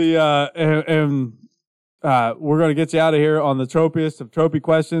 We're going to get you out of here on the tropiest of tropy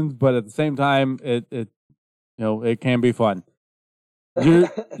questions, but at the same time, it can be fun.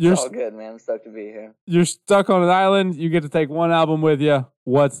 It's all good, man. I'm stoked to be here. You're stuck on an island. You get to take one album with you.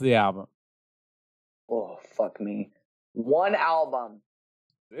 What's the album? Oh, fuck me. One album.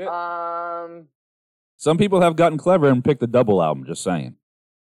 Yeah. Some people have gotten clever and picked the double album, just saying.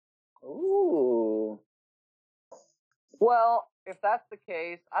 Ooh. Well, if that's the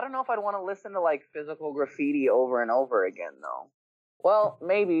case, I don't know if I'd want to listen to like Physical Graffiti over and over again, though. Well,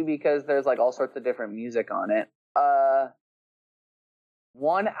 maybe because there's like all sorts of different music on it.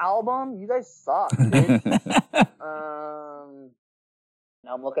 One album? You guys suck, dude.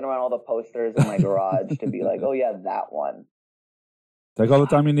 Now I'm looking around all the posters in my garage to be like, oh yeah, that one. Take all the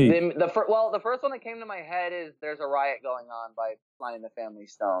time you need. The first one that came to my head is "There's a Riot Going On" by Sly and the Family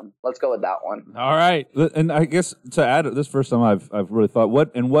Stone. Let's go with that one. All right. And I guess to add, this first time I've really thought,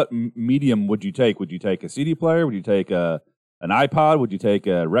 what medium would you take? Would you take a CD player? Would you take an iPod? Would you take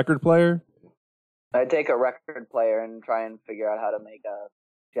a record player? I'd take a record player and try and figure out how to make a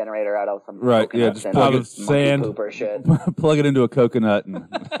generator out of some just plug and sand, poop or shit. Plug it into a coconut, and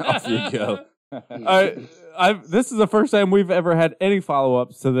off you go. This is the first time we've ever had any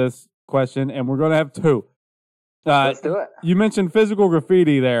follow-ups to this question, and we're going to have two. Let's do it. You mentioned physical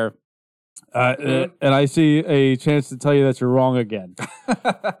graffiti there, and I see a chance to tell you that you're wrong again.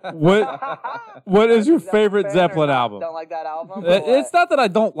 What is your favorite Zeppelin album? Don't like that album? It's not that I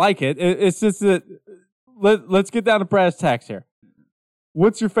don't like it. It's just that let's get down to brass tacks here.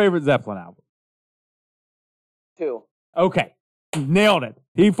 What's your favorite Zeppelin album? 2. Okay. Nailed it.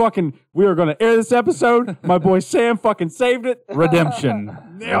 We are going to air this episode. My boy Sam fucking saved it. Redemption.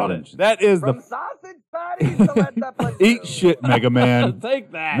 Nailed it. That is From sausage patties to Led Zeppelin 2. Eat shit, Mega Man.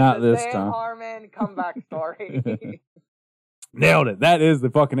 Take that. Not this Sam time. Harmon comeback story. Nailed it. That is the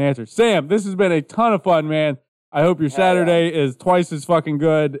fucking answer. Sam, this has been a ton of fun, man. I hope your Saturday is twice as fucking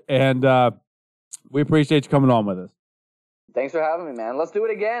good, and we appreciate you coming on with us. Thanks for having me, man. Let's do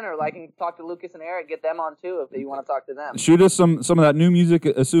it again, or I can talk to Lucas and Eric, get them on too if you want to talk to them. Shoot us some of that new music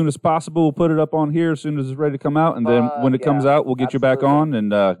as soon as possible. We'll put it up on here as soon as it's ready to come out, and then when it comes out, we'll get you back on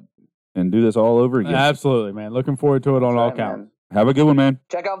and do this all over again. Absolutely, man. Looking forward to it on all counts. Man. Have a good one, man.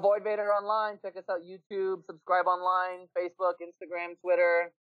 Check out Void Vator online. Check us out YouTube. Subscribe online. Facebook, Instagram,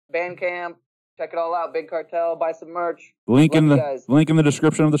 Twitter, Bandcamp. Check it all out. Big Cartel. Buy some merch. Link in the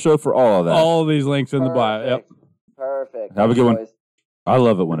description of the show for all of that. All these links in the bio. Yep. Perfect. Have a good one. I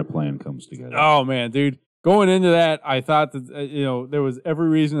love it when a plan comes together. Oh, man, dude. Going into that, I thought that, there was every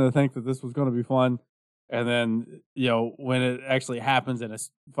reason to think that this was going to be fun. And then, when it actually happens and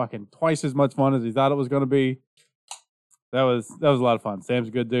it's fucking twice as much fun as he thought it was going to be, that was a lot of fun. Sam's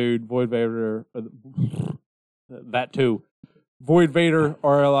a good dude. Void Vator, that too. Void Vator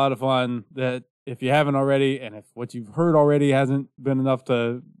are a lot of fun. That if you haven't already, and if what you've heard already hasn't been enough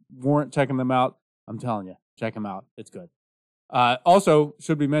to warrant checking them out, I'm telling you. Check him out. It's good. Also,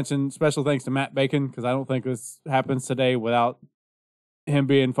 should be mentioned, special thanks to Matt Bacon, because I don't think this happens today without him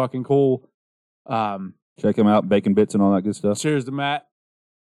being fucking cool. Check him out, Bacon Bits and all that good stuff. Cheers to Matt.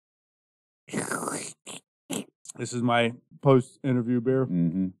 This is my post-interview beer.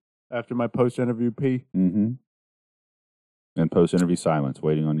 Mm-hmm. After my post-interview pee. Mm-hmm. And post-interview silence,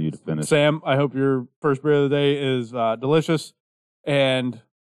 waiting on you to finish. Sam, I hope your first beer of the day is delicious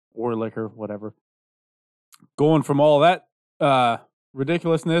or liquor, whatever. Going from all that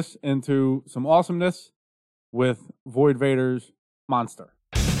ridiculousness into some awesomeness with Void Vator's Monster.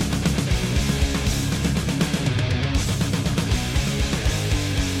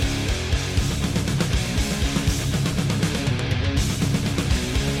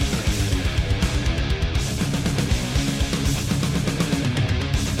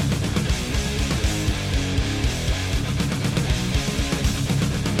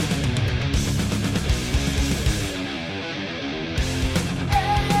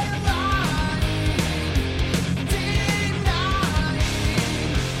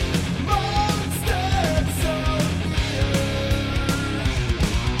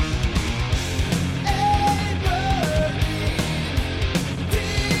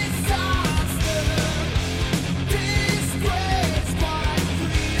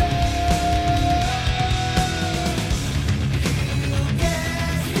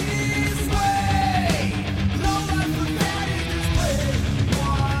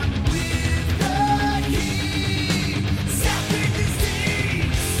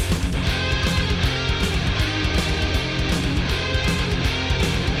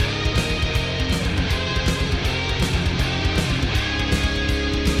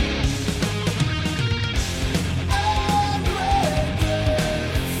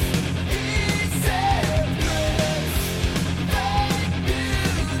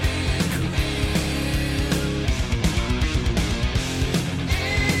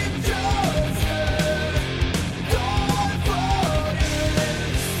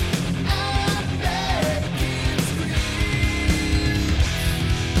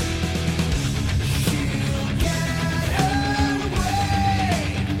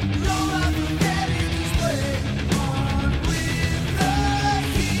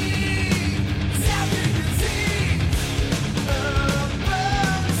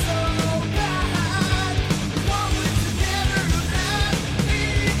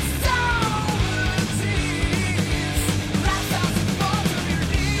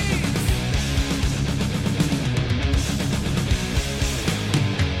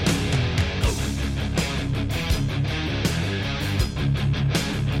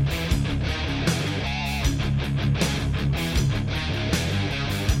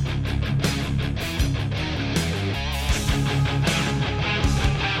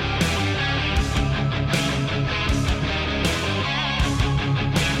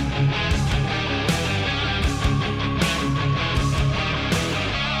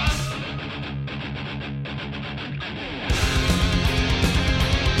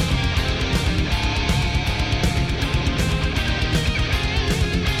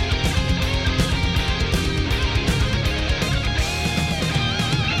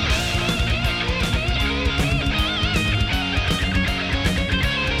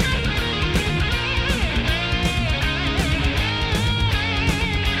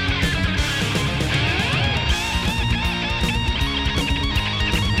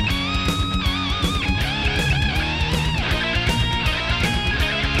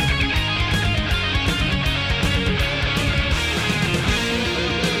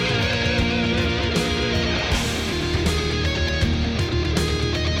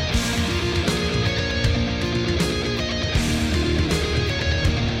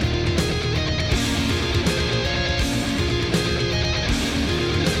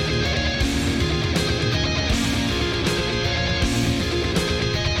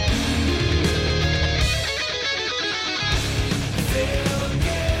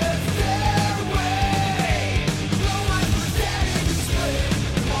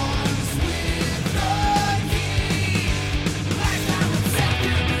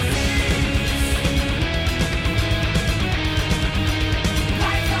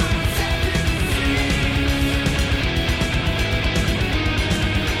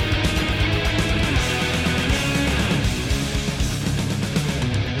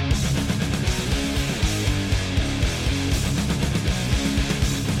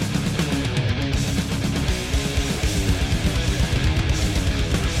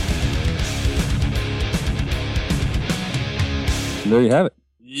 There you have it.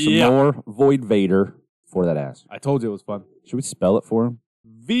 Yeah. Some more Void Vator for that ass. I told you it was fun. Should we spell it for him?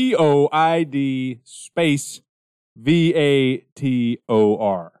 VOID space VATOR.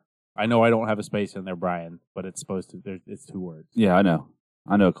 I know I don't have a space in there, Brian, but it's supposed to. It's 2 words. Yeah, I know.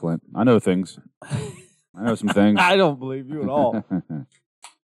 I know, Clint. I know things. I know some things. I don't believe you at all.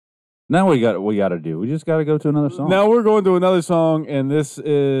 Now we got to do. We just got to go to another song. Now we're going to another song, and this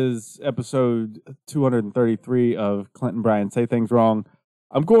is episode 233 of Clint and Brian Say Things Wrong.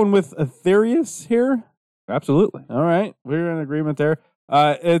 I'm going with Aetherius here. Absolutely. All right, we're in agreement there.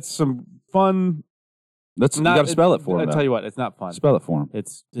 It's some fun. You got to spell it for him. I'll tell you what, it's not fun. Spell it for him.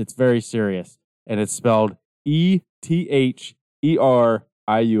 It's very serious, and it's spelled ETHERIUS.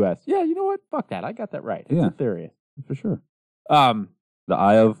 Yeah, you know what? Fuck that. I got that right. It's Aetherius For sure. The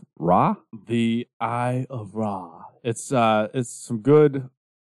Eye of Ra? The Eye of Ra. It's some good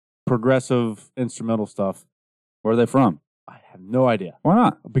progressive instrumental stuff. Where are they from? I have no idea. Why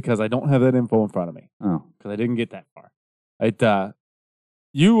not? Because I don't have that info in front of me. Oh. Because I didn't get that far.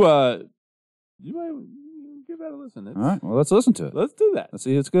 You might give that a listen. All right. Well, let's listen to it. Let's do that. Let's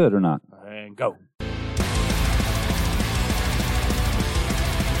see if it's good or not. And go.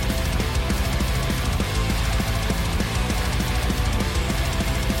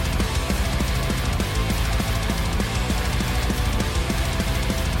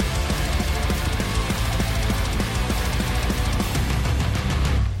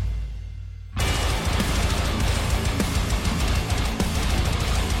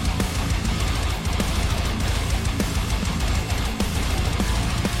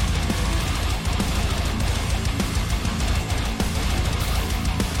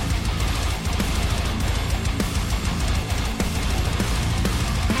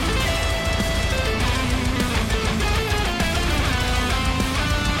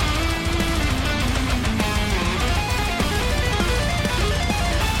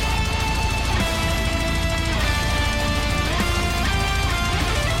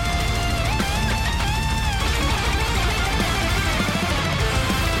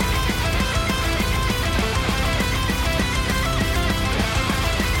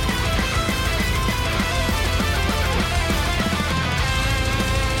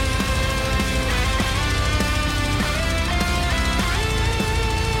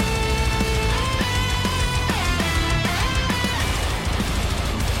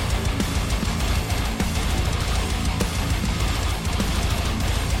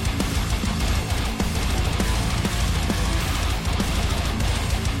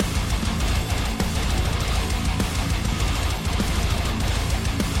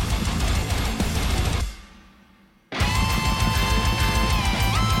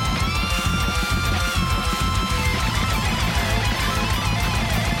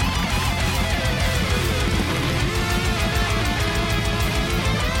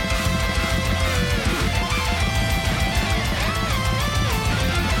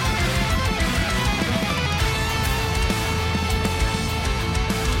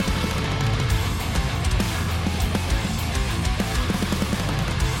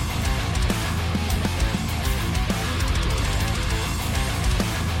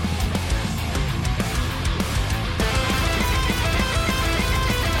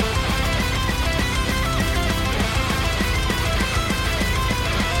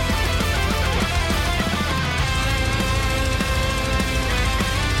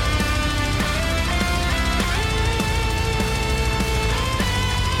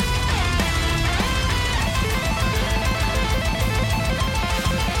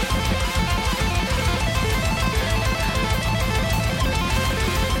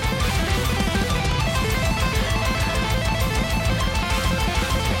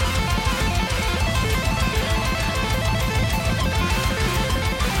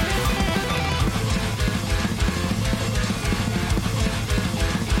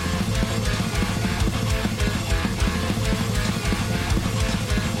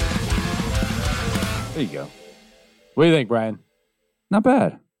 There you go. What do you think, Brian? Not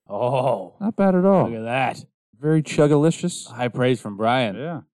bad. Oh, Not bad at all. look at that. Very chuggalicious. High praise from Brian.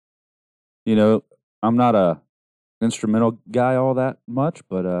 Yeah. You know, I'm not a instrumental guy all that much,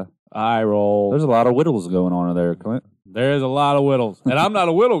 but I roll. there's a lot of whittles going on in there, Clint. There's a lot of whittles. And I'm not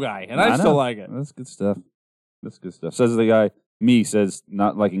a whittle guy, and I still know. like it. That's good stuff. That's good stuff. Says the guy, me says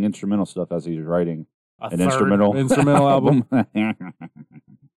not liking instrumental stuff as he's writing an third instrumental album.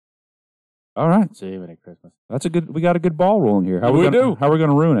 All right. See you at Christmas. That's a good. We got a good ball rolling here. How We we gonna, do. How are we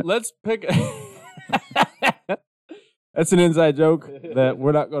going to ruin it? Let's pick. That's an inside joke that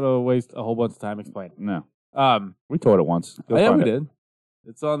we're not going to waste a whole bunch of time explaining. No, Um, we told it once. Go yeah, find we it. did.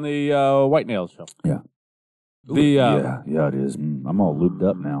 It's on the White Nails show. Yeah. The yeah, it is. I'm all lubed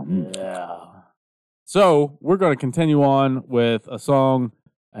up now. Yeah. So we're going to continue on with a song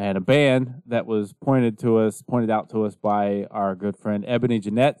and a band that was pointed out to us by our good friend Ebony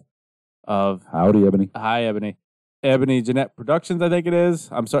Jeanette of Howdy, Ebony. Hi, Ebony. Ebony Jeanette Productions, I think it is.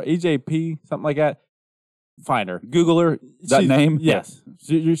 I'm sorry, EJP, something like that. Find her. Google her. That name? Yes.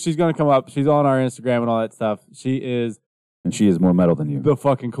 She's going to come up. She's on our Instagram and all that stuff. She is. And she is more metal than you. The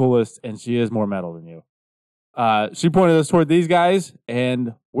fucking coolest, and she is more metal than you. She pointed us toward these guys,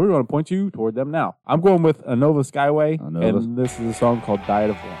 and we're going to point you toward them now. I'm going with Anova Skyway, and this is a song called Diet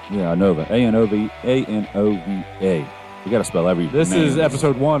of One. Yeah, Anova. A-N-O-V-A. You got to spell every This name. is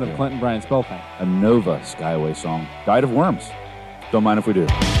episode 1 of Clinton Bryan Spell Thing. Anova Skyway song. Diet of Worms. Don't mind if we do.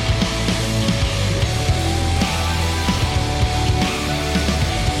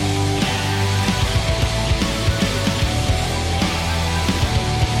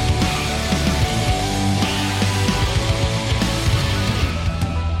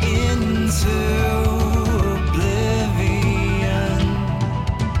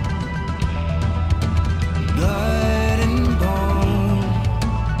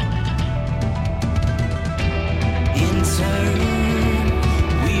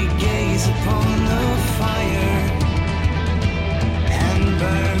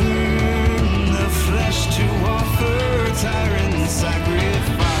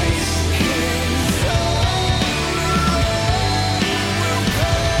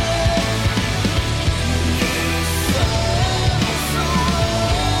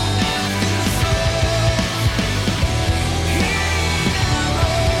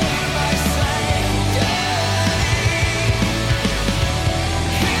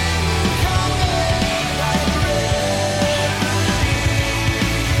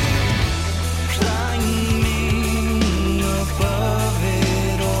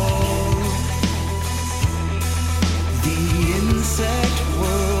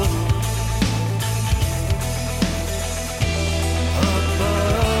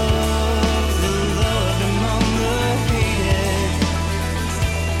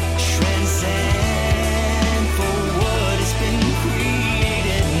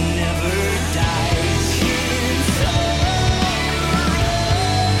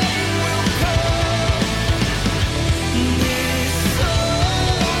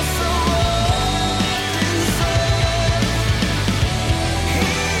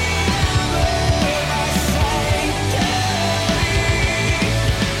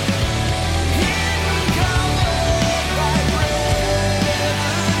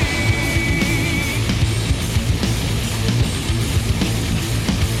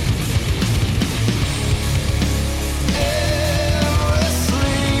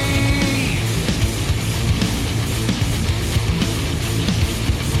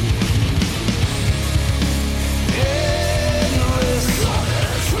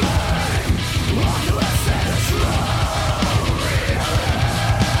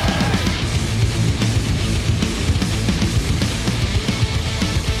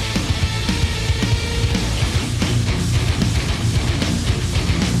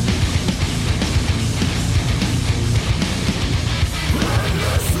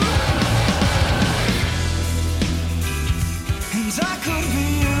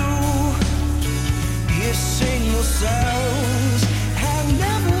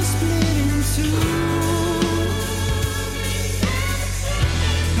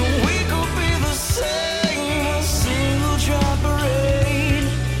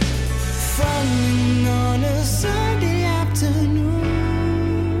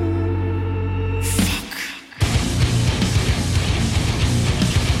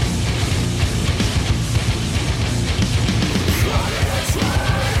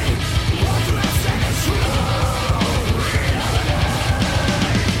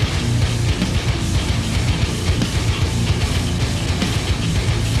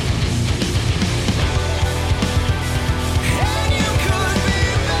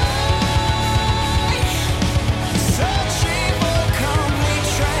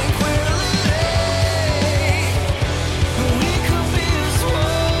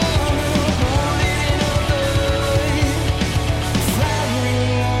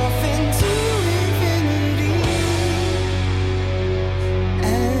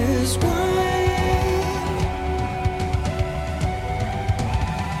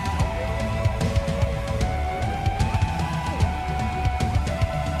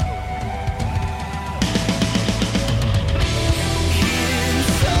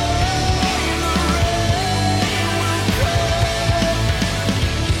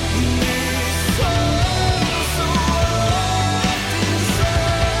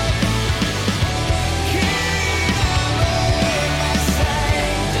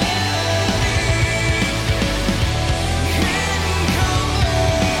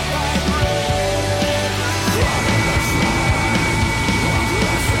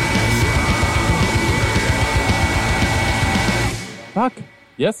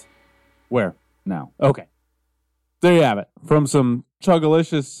 Yes? Where? Now. Okay. There you have it. From some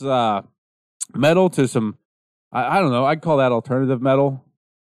chuggalicious metal to some, I don't know, I'd call that alternative metal.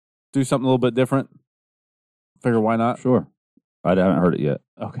 Do something a little bit different. Figure why not? Sure. I haven't heard it yet.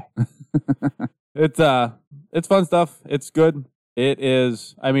 Okay. It's fun stuff. It's good. It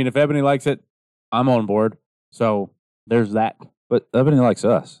is, I mean, if Ebony likes it, I'm on board. So there's that. But Ebony likes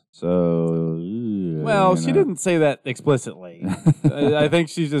us. So, Well, she didn't say that explicitly. I think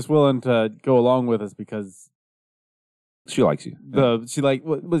she's just willing to go along with us because she likes you. She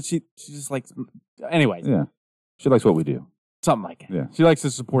just likes. Anyways, Yeah. She likes what we do. something like that. Yeah. She likes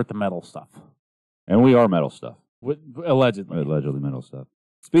to support the metal stuff. And we are metal stuff. Allegedly. Allegedly metal stuff.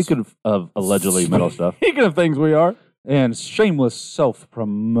 Speaking of allegedly metal stuff. Speaking of things we are. And shameless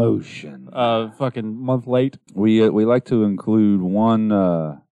self-promotion. Fucking month late. We like to include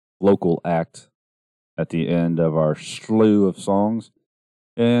one local act at the end of our slew of songs.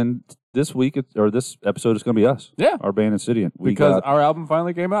 And this week, this episode is going to be us. Yeah. Our band Insidiant. Because our album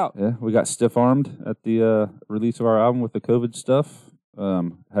finally came out. Yeah, we got stiff-armed at the release of our album with the COVID stuff.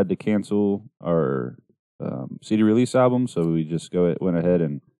 Had to cancel our CD release album, so we just went ahead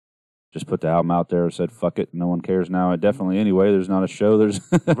and just put the album out there, said, fuck it, no one cares now. Definitely anyway, there's not a show. There's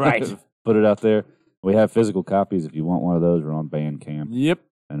Right. Put it out there. We have physical copies if you want one of those. We're on Bandcamp. Yep.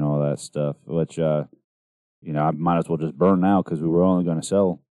 And all that stuff, which, I might as well just burn now because we were only going to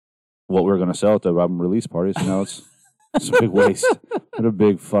sell what we were going to sell at the album release parties. It's a big waste. What a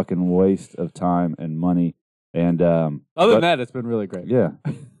big fucking waste of time and money. And other than that, it's been really great. Yeah.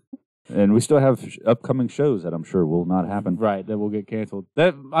 And we still have upcoming shows that I'm sure will not happen. Right, that will get canceled.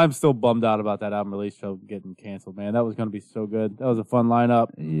 I'm still bummed out about that album release show getting canceled, man. That was going to be so good. That was a fun lineup.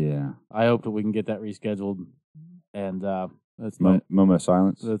 Yeah. I hope that we can get that rescheduled. And that's Moment of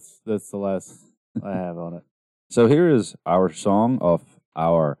silence. That's the last I have on it. So here is our song off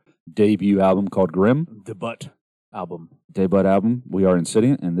our debut album called Grim. Debut album. We are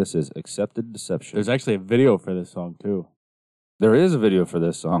Insidiant, and this is Accepted Deception. There's actually a video for this song, too. There is a video for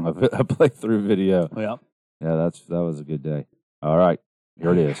this song, a playthrough video. Yeah. Yeah, that was a good day. All right,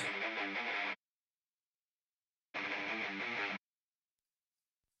 here it is.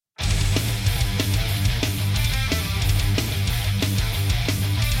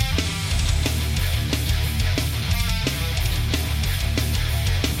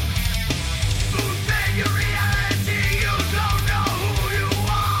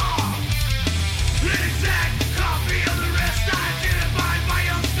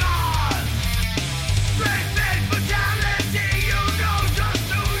 Faith and fatality, you know just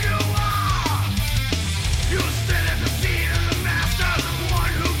who you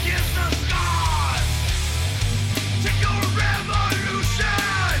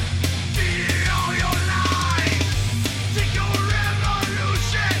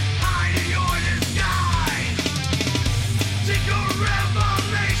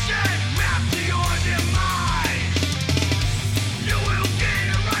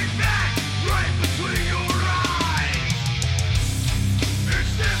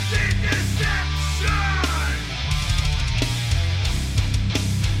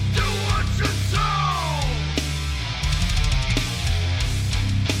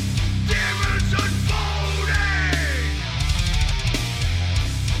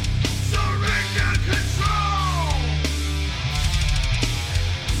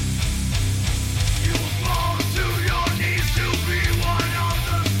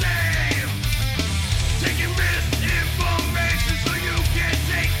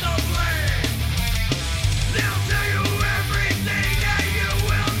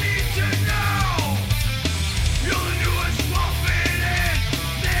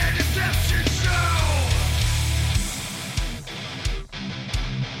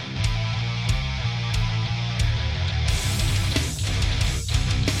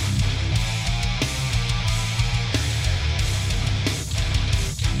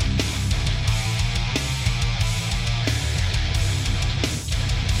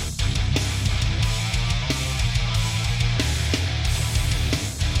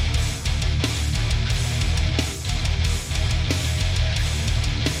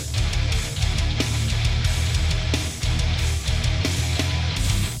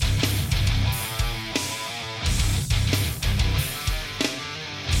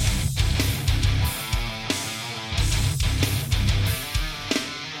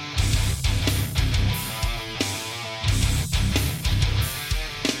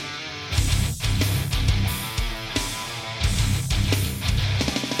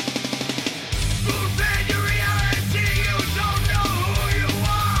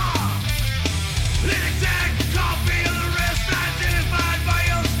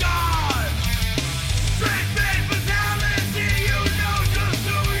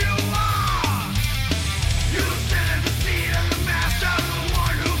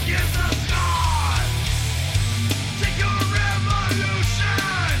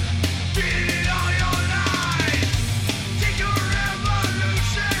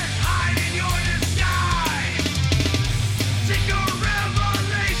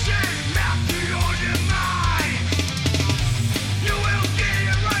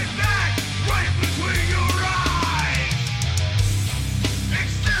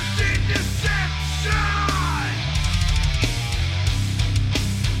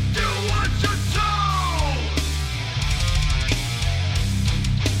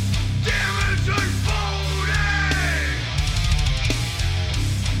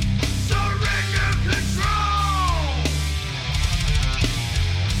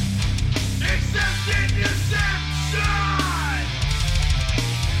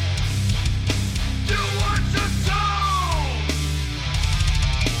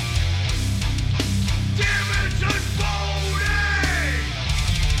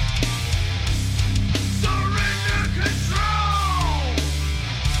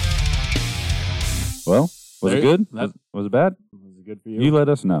Well, was it good? Was it bad? Was it good for you? You let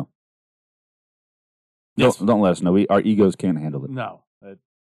us know. Yes. Don't let us know. Our egos can't handle it. No.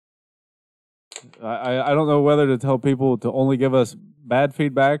 I don't know whether to tell people to only give us bad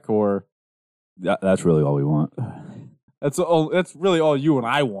feedback or That's really all we want. that's really all you and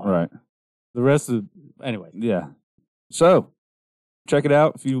I want. Right. The rest of anyway. Yeah. So check it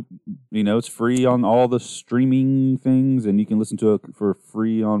out. If it's free on all the streaming things, and you can listen to it for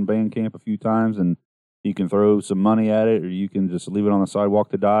free on Bandcamp a few times, and you can throw some money at it, or you can just leave it on the sidewalk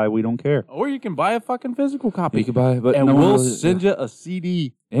to die. We don't care. Or you can buy a fucking physical copy. You can buy it, but and no we'll one really, send you a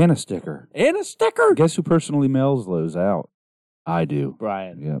CD and a sticker. and a sticker. Guess who personally mails those out? I do.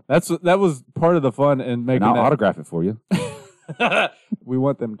 Brian. Yeah. That was part of the fun in making And I'll that. autograph it for you. We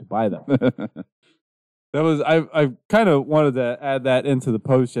want them to buy them. That was I kind of wanted to add that into the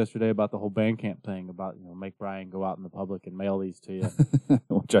post yesterday about the whole Bandcamp thing about make Brian go out in the public and mail these to you.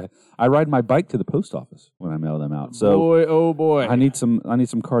 Which I ride my bike to the post office when I mail them out. So boy, oh boy, I need some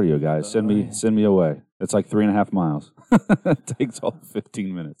cardio, guys. Send me away. It's like 3.5 miles. It takes all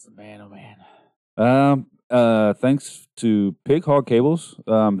 15 minutes. Man, oh man. Thanks to Pig Hog Cables.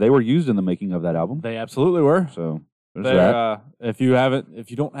 They were used in the making of that album. They absolutely were. So there's that. If you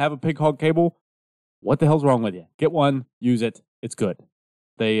don't have a Pig Hog cable, what the hell's wrong with you? Get one, use it. It's good.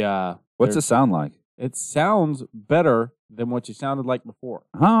 What's it sound like? It sounds better than what you sounded like before.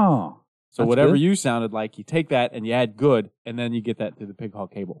 Oh. So whatever good. you sounded like, you take that and you add good, and then you get that through the Pig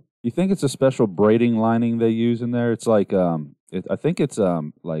Hog cable. You think it's a special braiding lining they use in there? It's like I think it's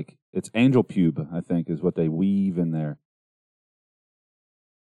it's angel pube, I think, is what they weave in there.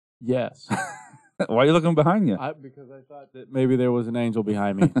 Yes. Why are you looking behind you? Because I thought that maybe there was an angel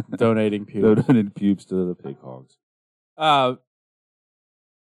behind me donating pubes. Donating pubes to the pig hogs.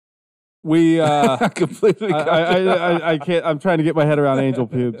 We completely. I can't. I'm trying to get my head around angel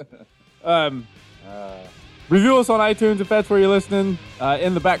pubes. Review us on iTunes if that's where you're listening.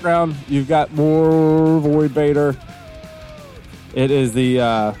 In the background, you've got more Void Vator. It is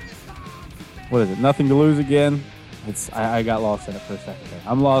the what is it? Nothing to Lose again. I got lost in it for a second there.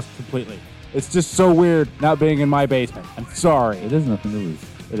 I'm lost completely. It's just so weird not being in my basement. I'm sorry. It is Nothing to Lose.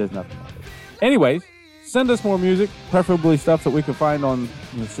 It is nothing. Anyways, send us more music, preferably stuff that we can find on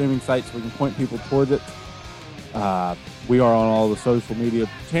streaming sites so we can point people towards it. We are on all the social media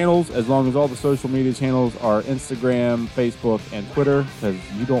channels, as long as all the social media channels are Instagram, Facebook, and Twitter, because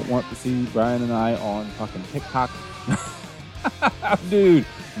you don't want to see Brian and I on fucking TikTok. Dude,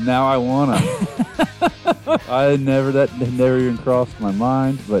 now I wanna. That never even crossed my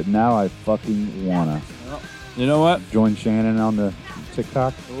mind, but now I fucking wanna. Well, you know what? Join Shannon on the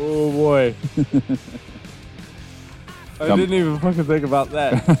TikTok. Oh boy. I didn't even fucking think about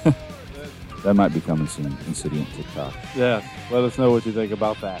that. That might be coming soon. Insidiant TikTok. Yeah, let us know what you think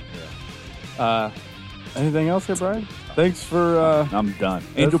about that. Yeah. Anything else here, Brian? Thanks for... I'm done.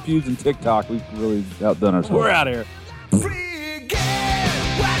 Angel Pews and TikTok, we've really outdone ourselves. We're out of here. Free